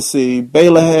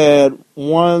 Baylor had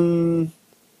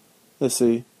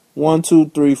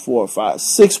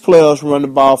 6 players run the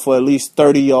ball for at least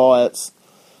 30 yards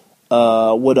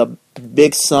with a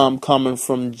big sum coming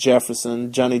from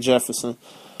Johnny Jefferson.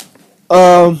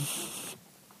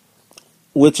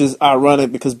 Which is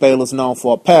ironic because Baylor's known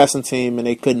for a passing team and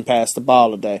they couldn't pass the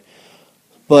ball today.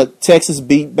 But Texas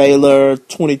beat Baylor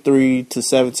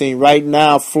 23-17. Right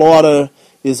now, Florida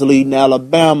is leading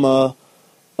Alabama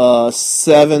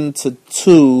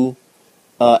 7-2.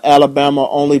 Alabama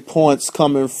only points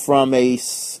coming from a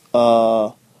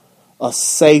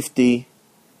safety.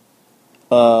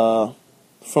 From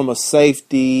a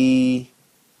safety.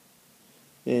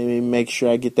 Let me make sure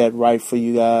I get that right for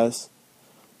you guys.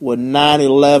 With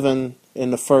 9-11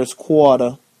 in the first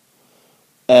quarter,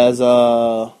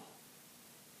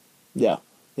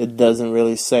 it doesn't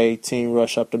really say team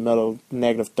rush up the middle,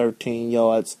 negative 13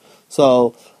 yards.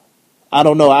 So I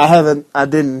don't know. I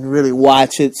didn't really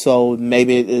watch it, so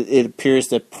maybe it appears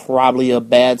that probably a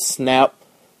bad snap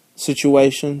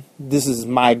situation. This is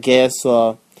my guess.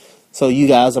 So you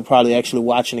guys are probably actually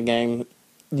watching the game.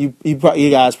 You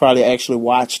guys probably actually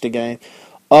watched the game.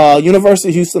 University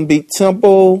of Houston beat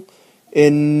Temple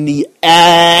in the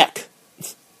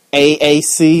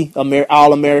AAC,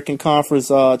 All-American Conference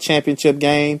championship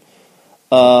game.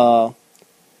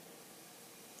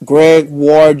 Greg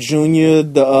Ward Jr.,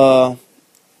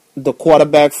 the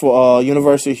quarterback for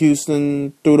University of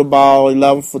Houston, threw the ball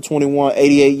 11 for 21,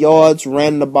 88 yards,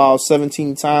 ran the ball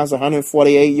 17 times,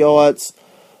 148 yards,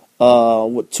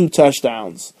 with 2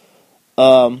 touchdowns.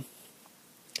 So,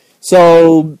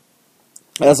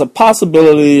 there's a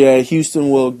possibility that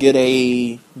Houston will get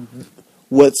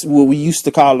what we used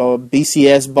to call a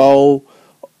BCS bowl.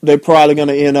 They're probably going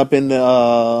to end up in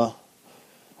the,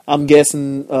 I'm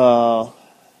guessing,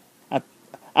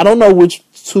 I don't know which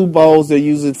 2 bowls they're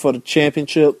using for the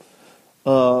championship,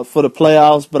 for the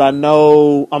playoffs, but I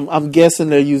know, I'm guessing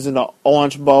they're using the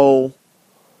Orange Bowl,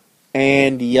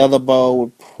 and the other bowl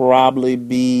would probably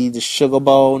be the Sugar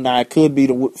Bowl. Now, it could be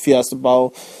the Fiesta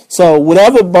Bowl. So,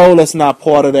 whatever bowl that's not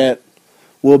part of that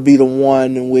will be the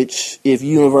one in which, if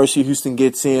University of Houston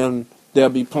gets in, they'll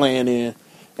be playing in.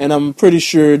 And I'm pretty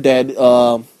sure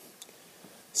that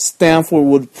Stanford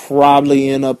would probably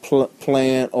end up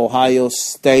playing Ohio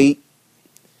State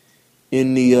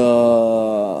in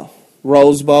the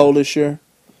Rose Bowl this year.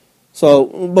 So,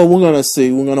 but we're going to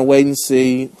see. We're going to wait and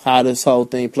see how this whole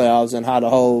thing plays out and how the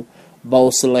whole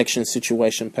bowl selection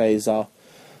situation pays off.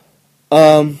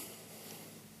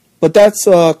 But that's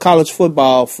college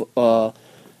football.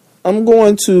 I'm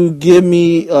going to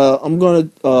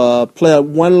play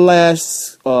one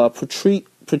last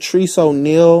Patrice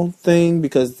O'Neal thing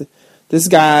because this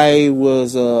guy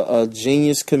was a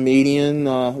genius comedian.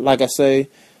 Like I say,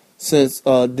 since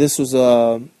this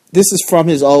is from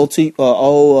his old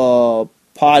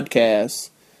podcast.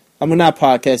 I mean, not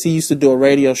podcast. He used to do a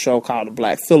radio show called The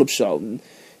Black Phillip Show. And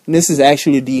this is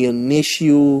actually the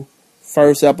initial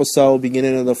first episode,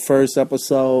 beginning of the first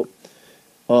episode,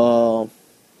 talking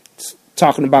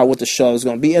about what the show is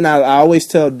going to be. And I always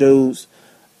tell dudes,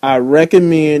 I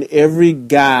recommend every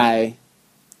guy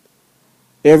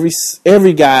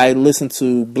listen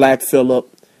to Black Phillip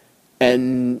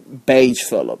and Beige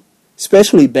Phillip.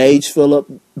 Especially Beige Phillip,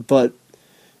 but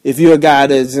if you're a guy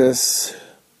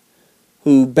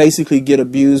who basically get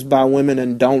abused by women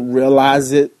and don't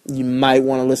realize it, you might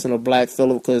want to listen to Black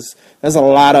Phillip because there's a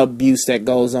lot of abuse that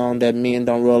goes on that men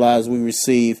don't realize we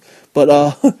receive. But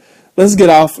let's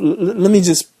get off. Let me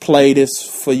just play this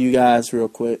for you guys real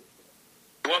quick.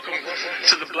 Welcome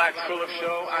to the Black Phillip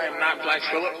Show. I am not Black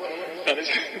Phillip.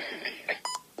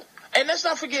 And let's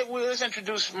not forget, let's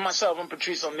introduce myself. I'm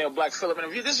Patrice O'Neal, Black Phillip.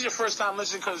 And if this is your first time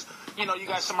listening, because, you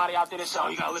got somebody out there that says,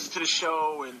 you got to listen to the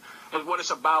show and what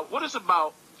it's about. What it's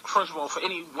about, first of all, for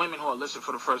any women who are listening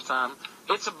for the first time,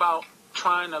 it's about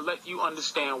trying to let you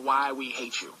understand why we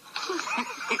hate you.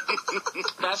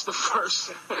 That's the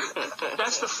first,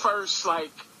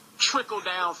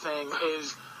 trickle-down thing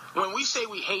is when we say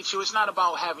we hate you, it's not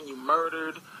about having you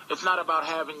murdered. It's not about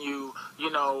having you,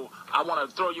 I want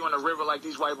to throw you in the river like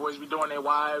these white boys be doing their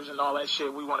wives and all that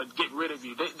shit. We want to get rid of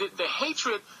you. The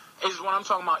hatred is what I'm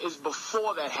talking about, is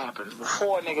before that happens.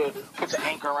 Before a nigga puts an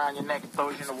anchor around your neck and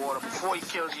throws you in the water. Before he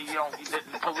kills you,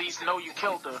 the police know you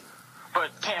killed her, but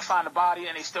can't find the body,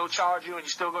 and they still charge you, and you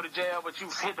still go to jail, but you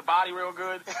hit the body real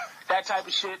good. That type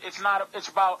of shit. It's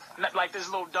about like this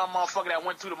little dumb motherfucker that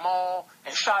went through the mall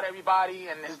and shot everybody,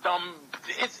 and his dumb.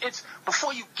 It's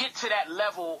before you get to that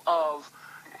level of,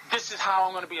 this is how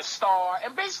I'm going to be a star.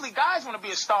 And basically, guys want to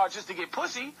be a star just to get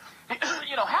pussy.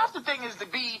 Half the thing is to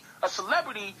be a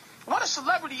celebrity. What a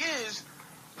celebrity is,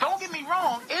 don't get me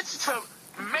wrong, it's to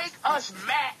make us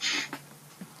match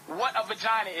what a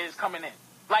vagina is coming in.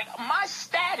 Like, my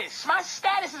status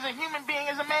as a human being,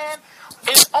 as a man,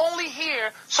 is only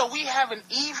here so we have an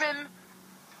even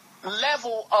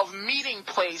level of meeting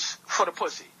place for the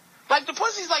pussy. Like, the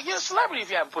pussy's like, you're a celebrity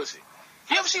if you have a pussy.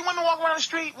 You ever see women walk around the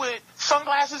street with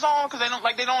sunglasses on because they don't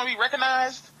want to be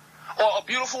recognized? Or a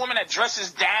beautiful woman that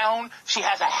dresses down, she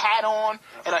has a hat on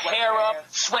and her hair up,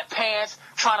 sweatpants,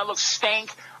 trying to look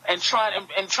stank and trying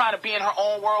to be in her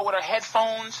own world with her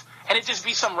headphones, and it just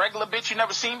be some regular bitch you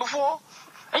never seen before?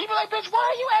 And you be like, bitch, why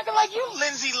are you acting like you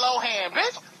Lindsay Lohan,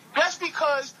 bitch? That's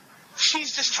because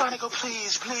she's just trying to go,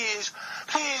 please, please,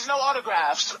 please, no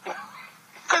autographs.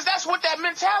 Because that's what that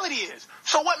mentality is.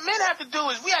 So what men have to do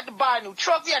is we have to buy a new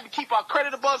truck. We have to keep our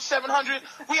credit above 700.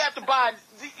 We have to buy,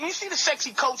 you see the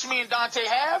sexy coats me and Dante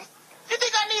have? You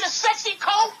think I need a sexy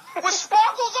coat with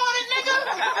sparkles on it, nigga?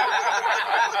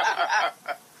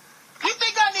 You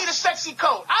think I need a sexy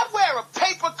coat? I'd wear a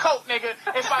paper coat, nigga,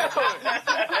 if I could.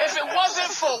 If it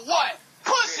wasn't for what?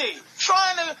 Pussy.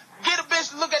 Trying to get a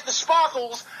bitch to look at the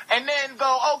sparkles and then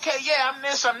go, okay, yeah, I'm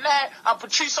this, I'm that. I'm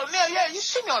Patrice O'Neal. Yeah, you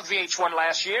see me on VH1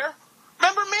 last year.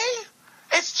 Remember me?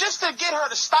 It's just to get her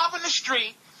to stop in the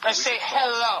street and say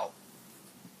hello.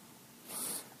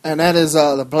 And that is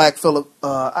the Black Phillip.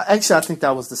 Actually, I think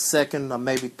that was the second or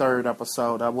maybe third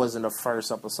episode. That wasn't the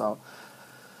first episode.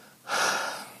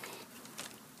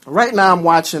 Right now, I'm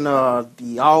watching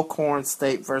the Alcorn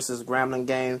State versus Grambling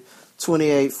game,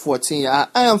 28-14.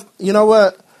 I am, you know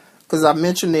what? Because I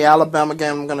mentioned the Alabama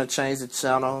game, I'm going to change the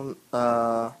channel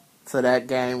to that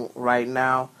game right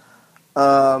now.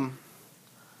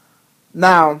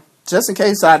 Now, just in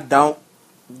case I don't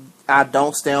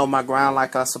stay on my ground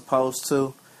like I'm supposed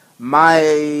to,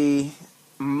 my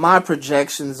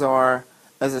projections are,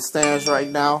 as it stands right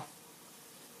now,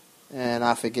 and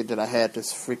I forget that I had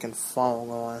this freaking phone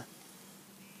on.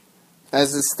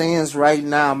 As it stands right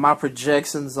now, my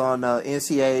projections on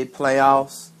NCAA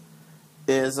playoffs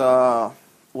is,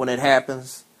 when it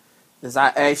happens, is I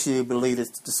actually believe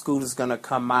that the school that's going to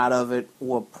come out of it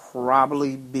will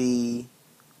probably be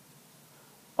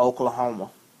Oklahoma.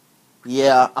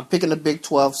 Yeah, I'm picking the Big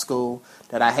 12 school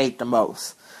that I hate the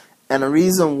most. And the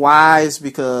reason why is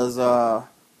because I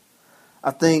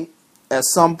think at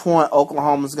some point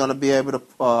Oklahoma is going to be able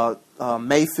to,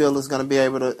 Mayfield is going to be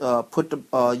able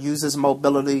to use his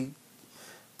mobility,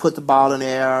 put the ball in the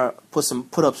air,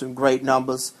 put up some great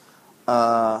numbers.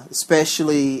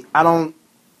 Especially, I don't,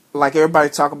 like everybody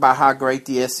talk about how great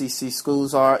the SEC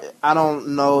schools are. I don't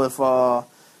know if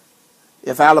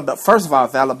Alabama, first of all,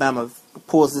 if Alabama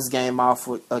pulls this game off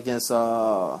against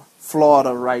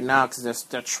Florida right now because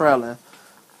they're trailing,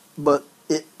 but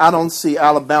I don't see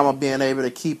Alabama being able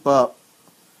to keep up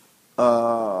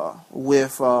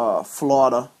with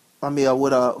Florida.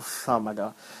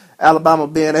 Alabama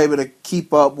being able to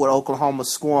keep up with Oklahoma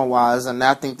scoring wise, and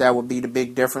I think that would be the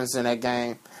big difference in that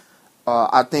game.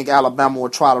 I think Alabama will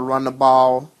try to run the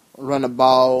ball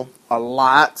a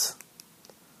lot.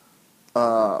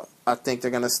 I think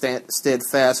they're going to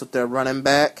steadfast with their running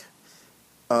back.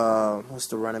 What's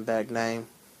the running back name?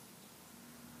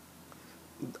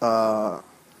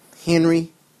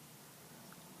 Henry.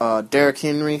 Derrick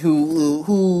Henry,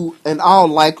 who in all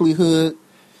likelihood,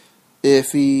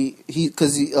 if he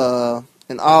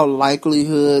in all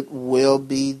likelihood will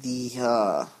be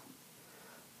the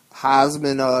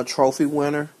Heisman Trophy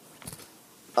winner,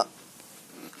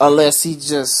 unless he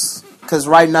just, because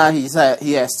right now he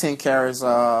has 10 carries,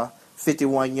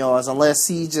 51 yards. Unless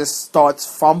he just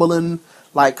starts fumbling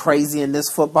like crazy in this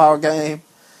football game,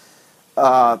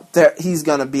 he's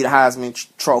gonna be the Heisman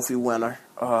Trophy winner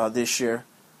this year.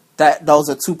 Those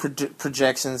are two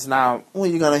projections. Now, what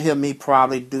you're going to hear me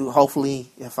probably do, hopefully,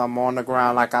 if I'm on the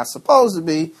ground like I'm supposed to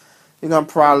be, you're going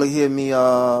to probably hear me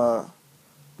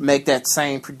make that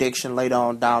same prediction later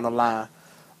on down the line.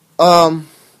 Now,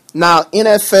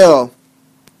 NFL,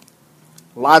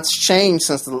 lots changed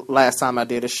since the last time I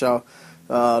did a show.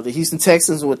 The Houston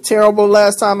Texans were terrible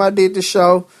last time I did the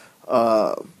show.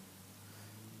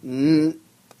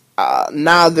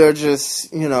 Now they're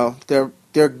just, they're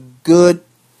good.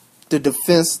 The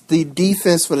defense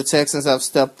for the Texans have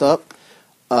stepped up.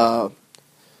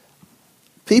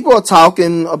 People are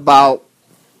talking about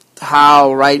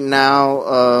how right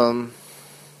now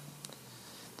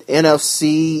the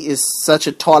NFC is such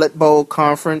a toilet bowl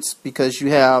conference because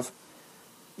you have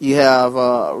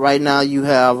right now you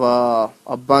have a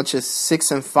bunch of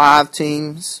 6-5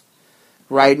 teams.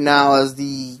 Right now, as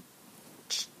the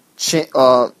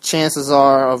chances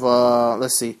are of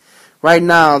let's see. Right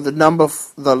now, the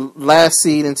last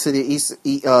seed into the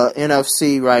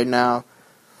NFC right now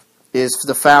is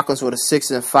the Falcons with a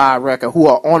 6-5 record, who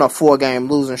are on a 4-game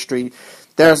losing streak.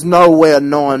 There's no way of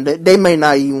knowing that they may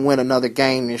not even win another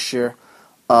game this year.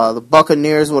 The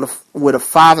Buccaneers with a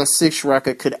 5-6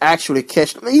 record could actually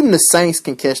catch them. Even the Saints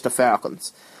can catch the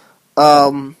Falcons.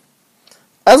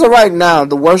 As of right now,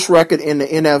 the worst record in the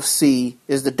NFC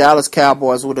is the Dallas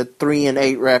Cowboys with a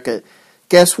 3-8 record.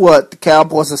 Guess what? The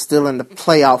Cowboys are still in the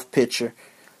playoff picture.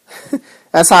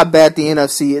 That's how bad the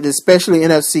NFC is, especially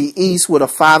NFC East with a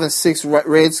 5-6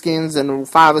 Redskins and a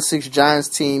 5-6 Giants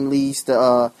team leads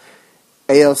the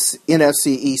NFC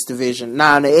East division.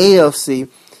 Now in the AFC,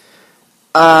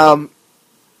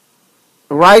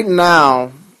 right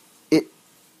now,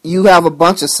 you have a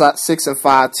bunch of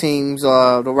 6-5 teams.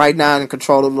 Right now in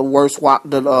control of the worst,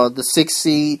 the 6th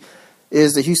seed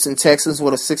is the Houston Texans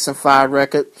with a 6-5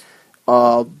 record.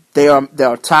 They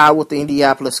are tied with the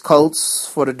Indianapolis Colts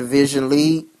for the division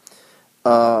lead.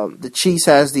 The Chiefs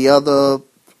has the other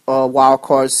wild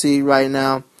card seed right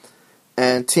now,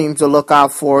 and teams to look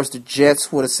out for is the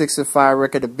Jets with a 6-5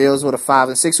 record, the Bills with a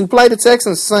 5-6, who play the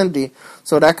Texans Sunday,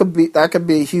 so that could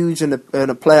be huge in the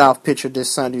playoff picture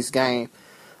this Sunday's game.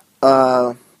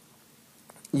 You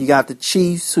got the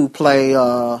Chiefs who play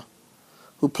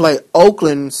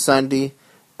Oakland Sunday,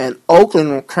 and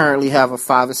Oakland will currently have a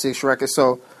 5-6 record.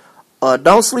 So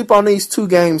don't sleep on these 2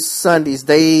 games Sundays.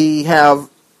 They have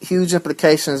huge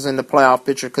implications in the playoff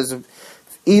picture because if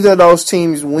either of those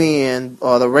teams win,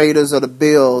 or the Raiders or the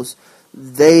Bills,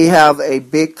 they have a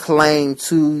big claim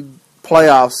to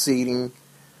playoff seeding,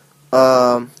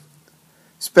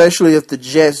 especially if the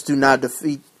Jets do not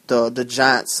defeat the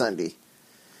Giants Sunday.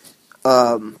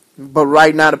 But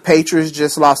right now the Patriots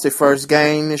just lost their first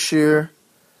game this year,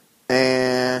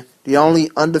 and the only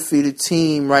undefeated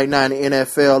team right now in the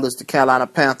NFL is the Carolina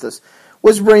Panthers.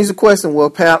 Which brings the question,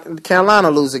 will Carolina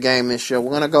lose a game this year?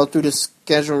 We're going to go through the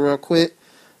schedule real quick.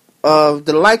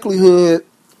 The likelihood,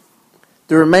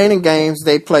 the remaining games,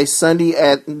 they play Sunday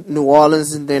at New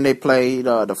Orleans, and then they play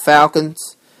the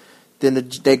Falcons. Then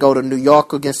they go to New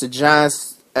York against the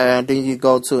Giants, and then you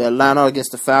go to Atlanta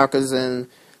against the Falcons, and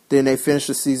then they finish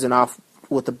the season off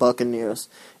with the Buccaneers.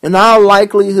 In all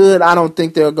likelihood, I don't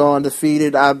think they'll go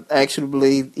undefeated. I actually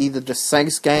believe either the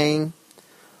Saints game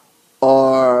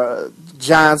or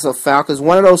Giants or Falcons,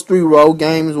 one of those 3 road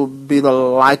games will be the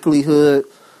likelihood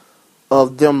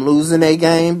of them losing a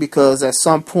game, because at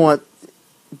some point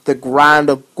the grind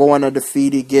of going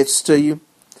undefeated gets to you.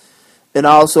 And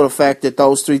also the fact that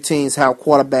those 3 teams have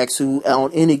quarterbacks who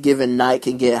on any given night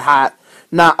can get hot.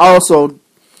 Now also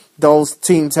those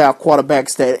teams have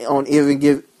quarterbacks that on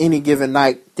any given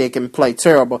night they can play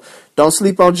terrible. Don't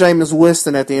sleep on Jameis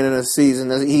Winston at the end of the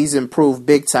season. He's improved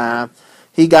big time.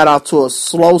 He got out to a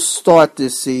slow start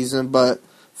this season, but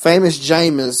famous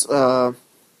Jameis,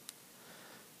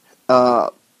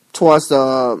 towards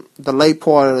the late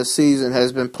part of the season,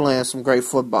 has been playing some great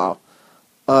football.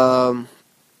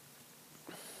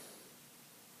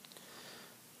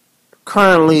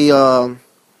 Currently,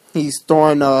 he's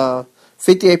throwing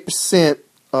 58%,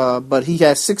 but he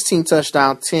has 16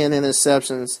 touchdowns, 10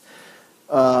 interceptions.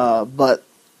 But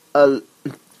a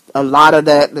lot of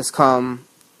that has come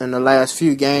in the last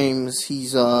few games.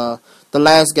 He's the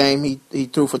last game he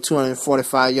threw for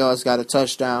 245 yards, got a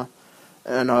touchdown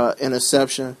and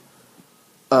interception.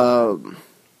 But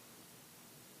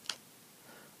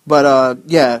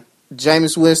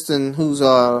Jameis Winston, who's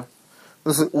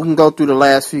we can go through the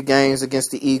last few games against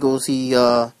the Eagles. He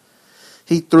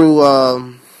threw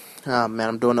I'm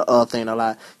doing the other thing a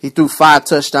lot. He threw 5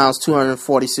 touchdowns,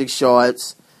 246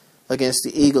 yards against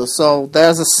the Eagles. So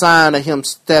there's a sign of him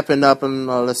stepping up. And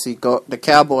the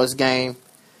Cowboys game.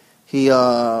 He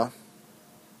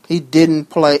didn't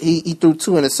play. He threw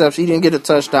 2 interceptions. He didn't get a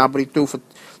touchdown, but he threw for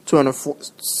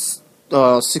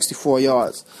 264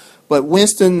 yards. But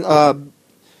Winston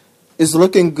is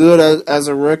looking good as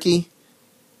a rookie.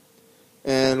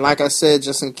 And like I said,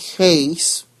 just in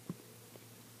case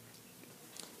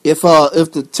if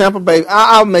the Tampa Bay,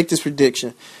 I'll make this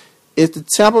prediction. If the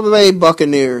Tampa Bay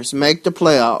Buccaneers make the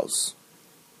playoffs,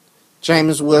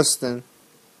 Jameis Winston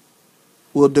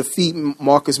will defeat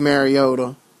Marcus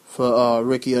Mariota for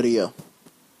Rookie of the Year.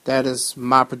 That is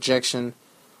my projection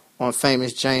on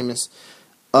famous Jameis.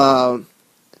 As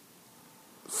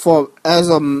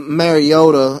a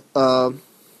Mariota,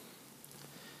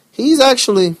 he's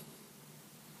actually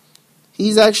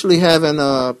having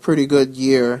a pretty good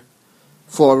year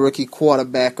for a rookie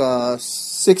quarterback.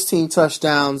 16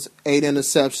 touchdowns, 8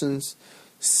 interceptions,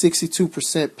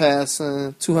 62%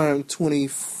 passing,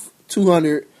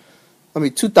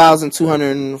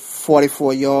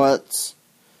 2,244 yards,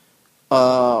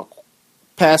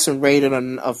 passing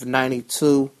rating of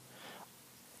 92.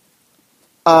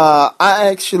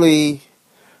 The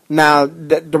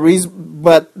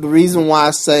reason why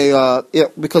I say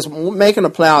because making the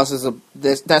playoffs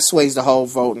that sways the whole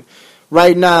voting.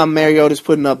 Right now, Mariota's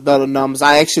putting up better numbers.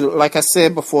 I actually, like I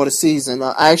said before the season,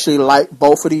 I actually like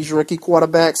both of these rookie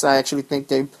quarterbacks. I actually think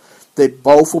they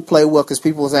both will play well because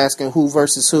people was asking who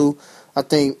versus who. I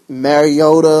think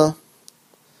Mariota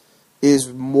is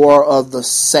more of the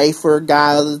safer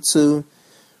guy of the two.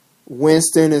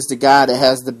 Winston is the guy that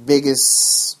has the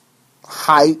biggest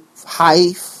height.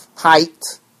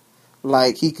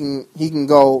 Like he can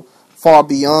go far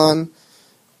beyond.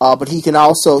 But he can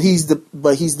also he's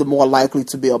the more likely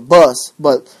to be a bust.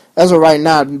 But as of right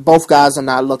now, both guys are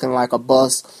not looking like a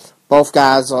bust. Both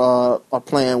guys are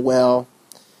playing well,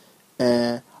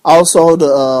 and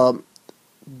also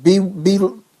be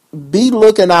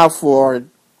looking out for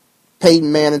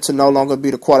Peyton Manning to no longer be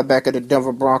the quarterback of the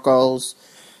Denver Broncos.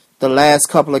 The last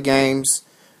couple of games,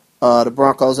 the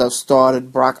Broncos have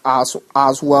started Brock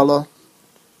Osweiler,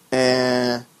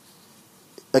 and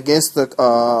against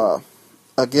the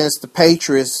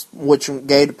Patriots, which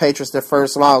gave the Patriots their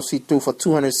first loss, he threw for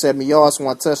 270 yards,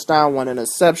 1 touchdown, 1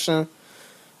 interception.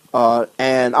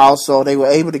 And also they were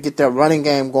able to get their running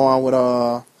game going with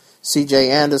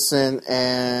C.J. Anderson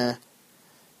and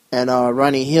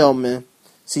Ronnie Hillman.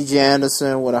 C.J.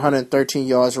 Anderson with 113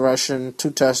 yards rushing,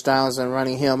 2 touchdowns, and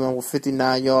Ronnie Hillman with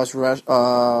 59 yards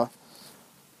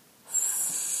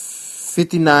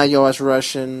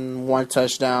rushing, 1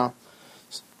 touchdown.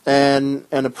 And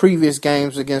in the previous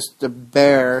games against the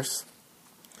Bears,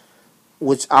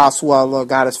 which Osweiler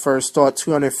got his first start,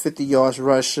 250 yards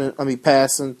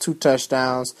passing, 2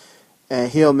 touchdowns,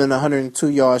 and Hillman 102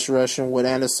 yards rushing, with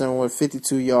Anderson with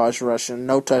 52 yards rushing,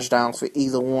 no touchdowns for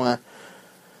either one.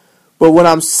 But what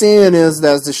I'm seeing is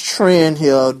there's this trend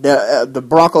here that the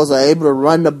Broncos are able to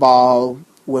run the ball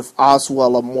with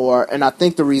Osweiler more, and I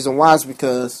think the reason why is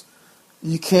because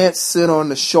you can't sit on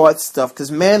the short stuff.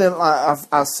 Because Manning,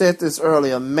 I said this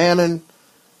earlier, Manning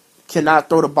cannot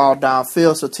throw the ball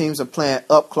downfield, so teams are playing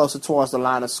up closer towards the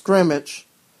line of scrimmage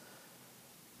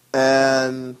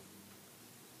and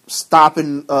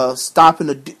stopping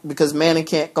because Manning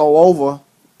can't go over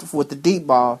with the deep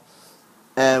ball.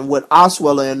 And with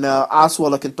Osweiler in there,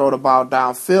 Osweiler can throw the ball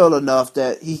downfield enough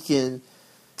that he can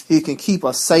keep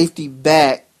a safety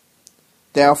back,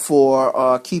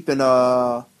 therefore keeping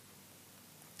the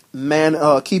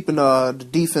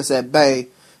defense at bay,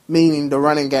 meaning the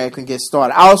running game can get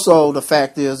started. Also, the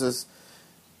fact is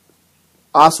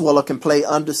Osweiler can play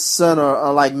under center,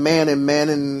 unlike Manning.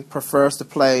 Manning prefers to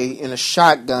play in a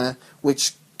shotgun,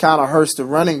 which kind of hurts the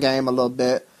running game a little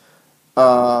bit.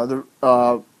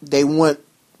 They went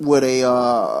with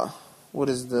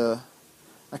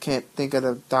I can't think of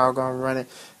the doggone running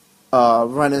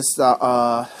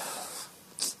style.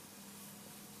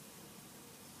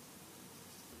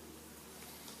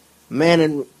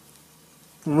 Manning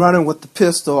running with the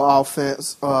pistol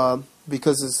offense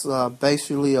because it's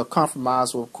basically a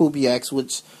compromise with Kubiak's,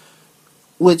 which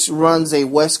runs a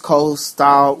West Coast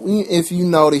style. If you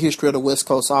know the history of the West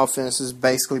Coast offense, is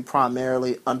basically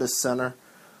primarily under center.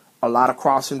 A lot of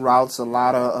crossing routes, a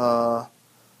lot of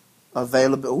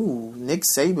available. Ooh, Nick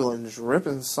Saban is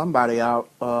ripping somebody out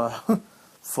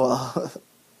for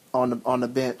on the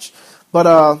bench. But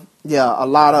a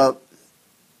lot of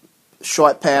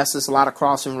short passes, a lot of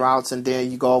crossing routes, and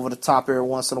then you go over the top every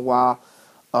once in a while.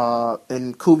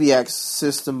 In Kubiak's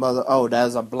system,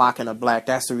 that's a block and a black.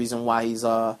 That's the reason why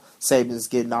Saban's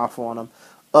getting off on him.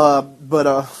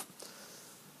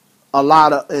 A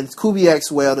lot of in Kubiak's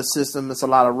the system, it's a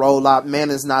lot of rollout.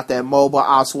 Manning's not that mobile.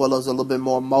 Osweiler's a little bit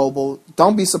more mobile.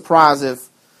 Don't be surprised if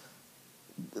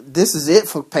this is it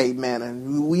for Peyton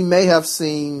Manning.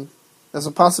 There's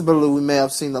a possibility we may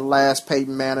have seen the last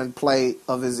Peyton Manning play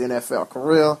of his NFL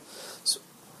career.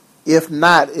 if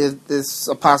not, it's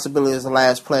a possibility as the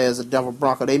last player as a Denver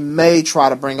Bronco. They may try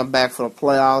to bring him back for the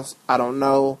playoffs. I don't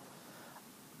know.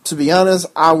 To be honest,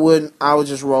 I wouldn't. I would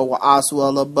just roll with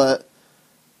Osweiler, but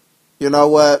you know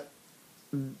what?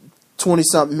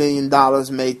 $20-something million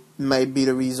may be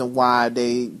the reason why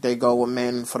they go with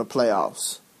Manning for the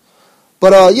playoffs.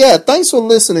 But yeah, thanks for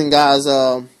listening, guys.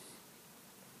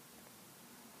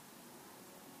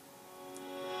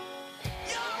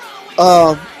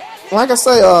 Like I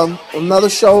say, another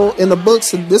show in the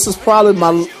books. And this is probably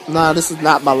this is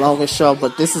not my longest show,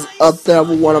 but this is up there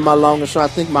with one of my longest shows. I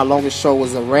think my longest show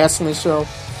was a wrestling show.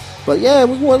 But yeah,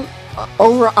 we went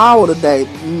over an hour today,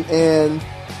 and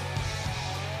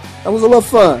that was a lot of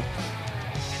fun.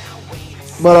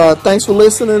 But thanks for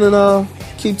listening, and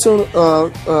keep tuning.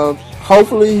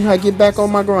 Hopefully, I get back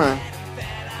on my grind.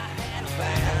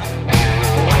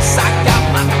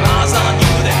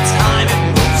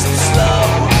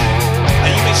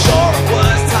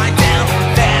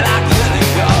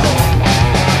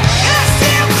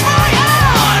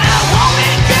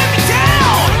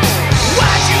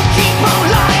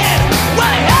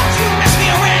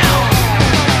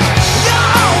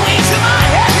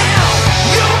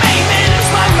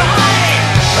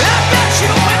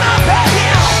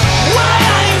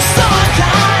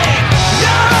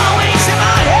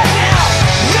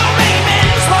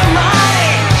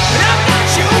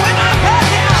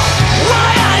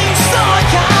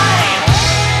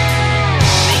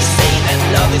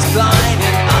 Blind.